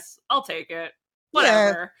 I guess I'll take it.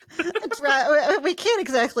 Whatever. Yeah, that's right. We can't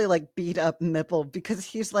exactly like beat up Mipple because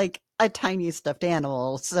he's like a tiny stuffed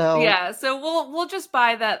animal. So yeah, so we'll just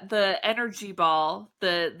buy that the energy ball,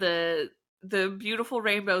 the beautiful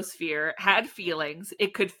rainbow sphere had feelings.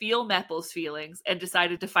 It could feel Mepple's feelings and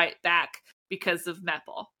decided to fight back because of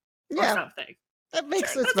Mepple. or Yeah, something. that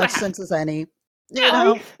makes Sure, as that's much what sense as any. You Yeah.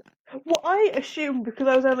 know, What I assumed, because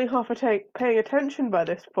I was only half paying attention by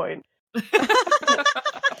this point,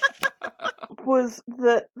 was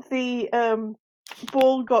that the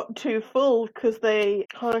ball got too full because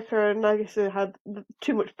Hanukkah and Nagisa had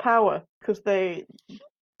too much power because they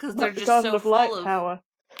Because they're had the just Garden so of Light full of power.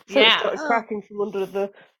 So it yeah. started Oh. cracking from under the,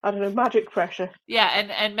 I don't know, magic pressure. Yeah,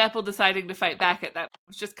 and Meppel deciding to fight back at that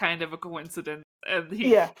was just kind of a coincidence, and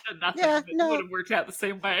he Yeah. did nothing Yeah, that no. would have worked out the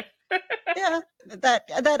same way. yeah,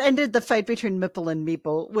 that ended the fight between Mipple and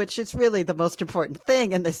Meeple, which is really the most important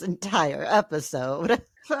thing in this entire episode.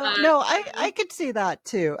 So no, I could see that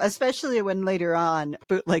too, especially when later on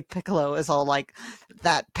Bootleg Piccolo is all like,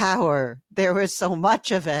 that power, there was so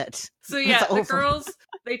much of it. So yeah, It's the over. girls,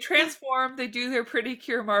 they transform, they do their Pretty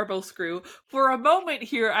Cure marble screw. For a moment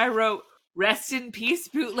here, I wrote, rest in peace,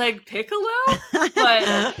 Bootleg Piccolo?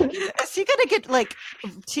 But is he gonna get like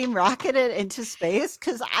Team Rocketed into space?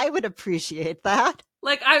 Because I would appreciate that.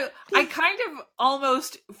 like I kind of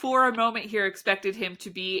almost for a moment here expected him to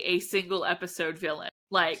be a single episode villain.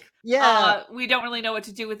 Like, Yeah. we don't really know what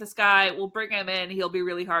to do with this guy. We'll bring him in, he'll be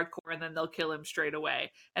really hardcore, and then they'll kill him straight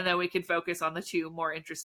away. And then we can focus on the two more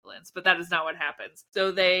interesting villains. But that is not what happens.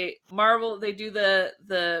 So they do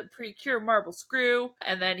the pre-cure marble screw,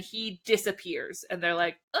 and then he disappears. And they're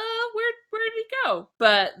like, where did he go?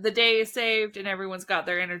 But the day is saved, and everyone's got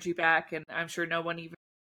their energy back, and I'm sure no one even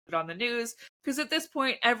put it on the news, because at this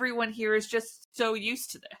point, everyone here is just so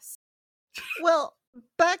used to this. Well,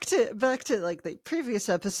 back to like the previous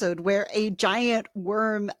episode where a giant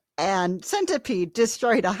worm and centipede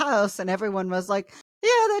destroyed a house and everyone was like,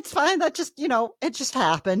 yeah, that's fine, that just, it just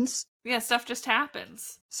happens. Yeah, stuff just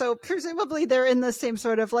happens. So presumably they're in the same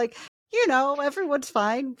sort of like, everyone's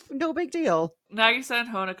fine, no big deal. Nagisa and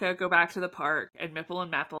Honoka go back to the park, and Mipple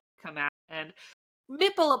and Meppel come out, and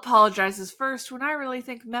Mipple apologizes first when I really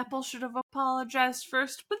think Meppel should have apologized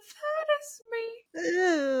first, but that is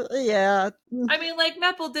me. Yeah. I mean, like,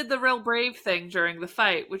 Meppel did the real brave thing during the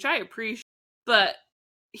fight, which I appreciate, but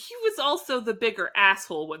he was also the bigger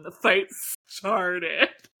asshole when the fight started.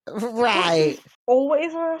 Right.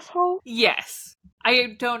 Always an asshole? Yes.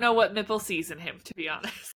 I don't know what Mipple sees in him, to be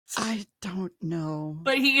honest. I don't know.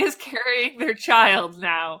 But he is carrying their child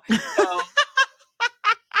now, so...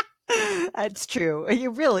 That's true.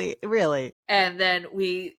 You really. And then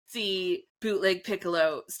we see Bootleg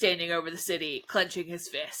Piccolo standing over the city, clenching his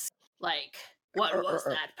fist. Like, what was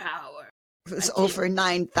that power? It was over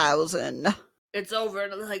 9,000. It's over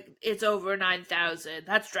 9,000.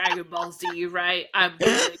 That's Dragon Ball Z, right? I'm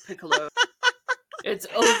Bootleg Piccolo. It's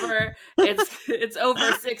over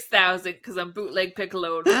 6,000 because I'm Bootleg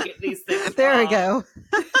Piccolo and we get these things. There we go.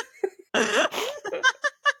 There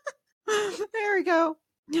we go.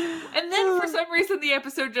 And then for some reason the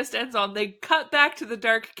episode just ends on they cut back to the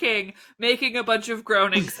Dark King making a bunch of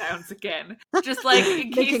groaning sounds again. Just like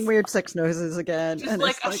in making case, weird sex noises again. just and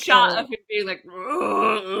like it's a shot oh. of him being like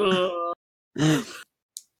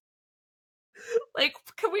like,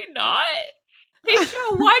 can we not? Hey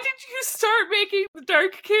Joe, why did you start making the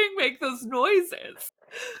Dark King make those noises?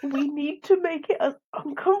 We need to make it as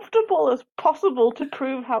uncomfortable as possible to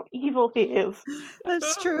prove how evil he is.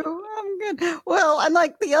 That's true. I'm good. Well, and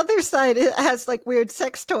like the other side, it has like weird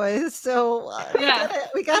sex toys, so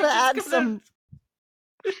we gotta add some.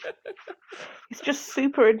 He's just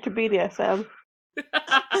super into BDSM.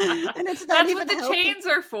 And it's not That's even what the healthy. chains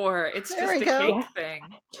are for. It's There just we a go. kink thing.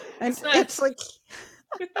 And It's not- it's like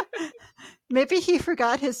maybe he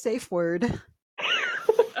forgot his safe word.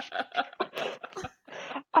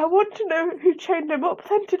 I want to know who chained him up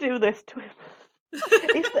then to do this to him.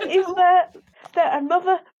 Is there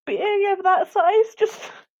another being of that size? Just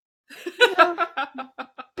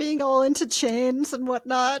Being all into chains and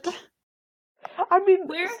whatnot. I mean,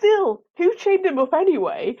 still, who chained him up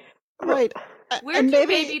anyway? Right. Where and do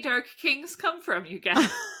baby Dark Kings come from, you guys?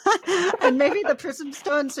 And maybe the Prism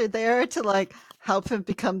Stones are there to like help him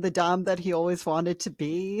become the Dom that he always wanted to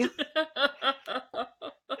be.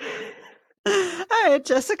 All right,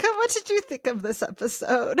 Jessica, what did you think of this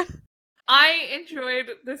episode? I enjoyed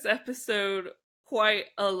this episode quite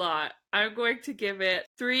a lot. I'm going to give it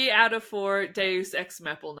 3 out of 4 Deus Ex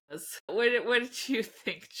Meppelnas. What did you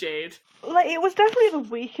think, Jade? Like, it was definitely the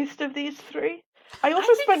weakest of these three. I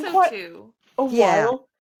also spent so quite too. a while,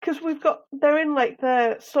 because they're in like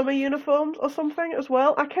their summer uniforms or something as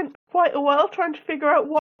well. I spent quite a while trying to figure out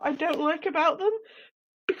what I don't like about them,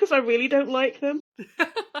 because I really don't like them.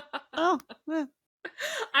 Oh, well.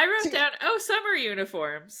 I wrote down, summer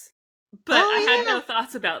uniforms. But I had no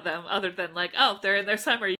thoughts about them other than like, they're in their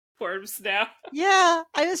summer uniforms now. Yeah,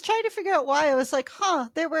 I was trying to figure out why. I was like,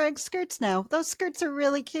 they're wearing skirts now. Those skirts are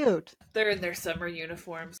really cute. They're in their summer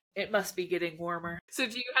uniforms. It must be getting warmer. So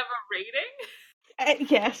do you have a rating?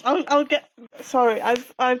 Yes, I'll get. Sorry, I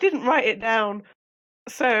didn't write it down.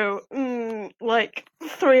 So, 3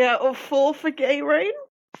 out of 4 for Gay Rain.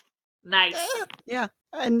 Nice. Yeah,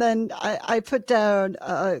 and then I put down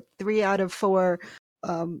 3 out of 4,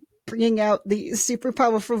 bringing out the super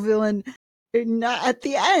powerful villain not at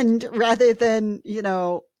the end, rather than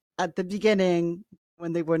at the beginning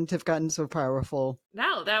when they wouldn't have gotten so powerful.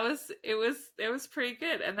 No, it was pretty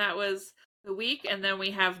good, and that was the week, and then we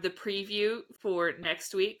have the preview for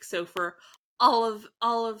next week. So for all of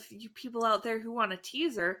you people out there who want a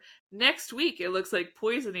teaser, next week it looks like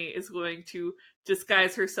Poisony is going to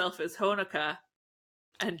disguise herself as Honoka,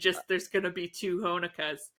 and just there's going to be 2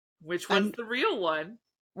 Honokas. Which one's the real one?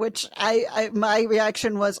 Which my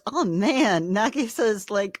reaction was, oh man, Nagisa's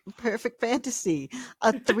like perfect fantasy,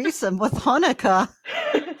 a threesome with Honoka.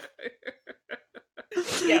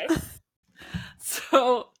 Yes.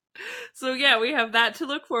 So yeah, we have that to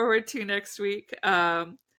look forward to next week. If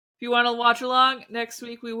you want to watch along, next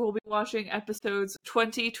week we will be watching episodes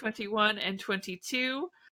 20, 21, and 22.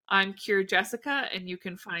 I'm Cure Jessica, and you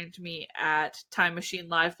can find me at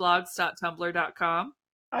timemacineliveblogs.tumblr.com.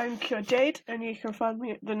 I'm Cure Jade, and you can find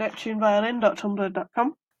me at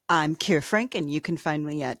theneptuneviolin.tumblr.com. I'm Cure Frank, and you can find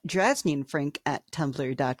me at DrasnianFrank at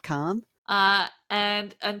tumblr.com.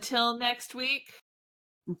 And until next week,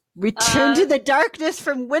 return to the darkness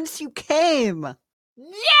from whence you came.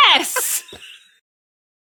 Yes!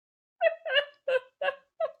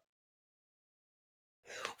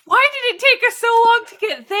 Why did it take us so long to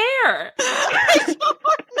get there? I don't know.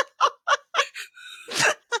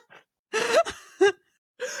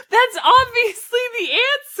 That's obviously the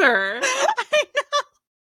answer. I know.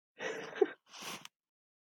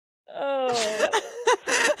 Oh.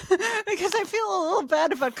 Because I feel a little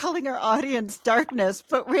bad about calling our audience darkness,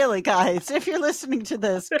 but really, guys, if you're listening to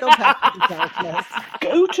this, go back to the darkness.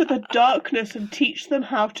 Go to the darkness and teach them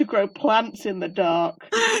how to grow plants in the dark.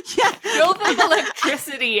 Yeah. Show them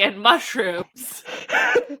electricity and mushrooms.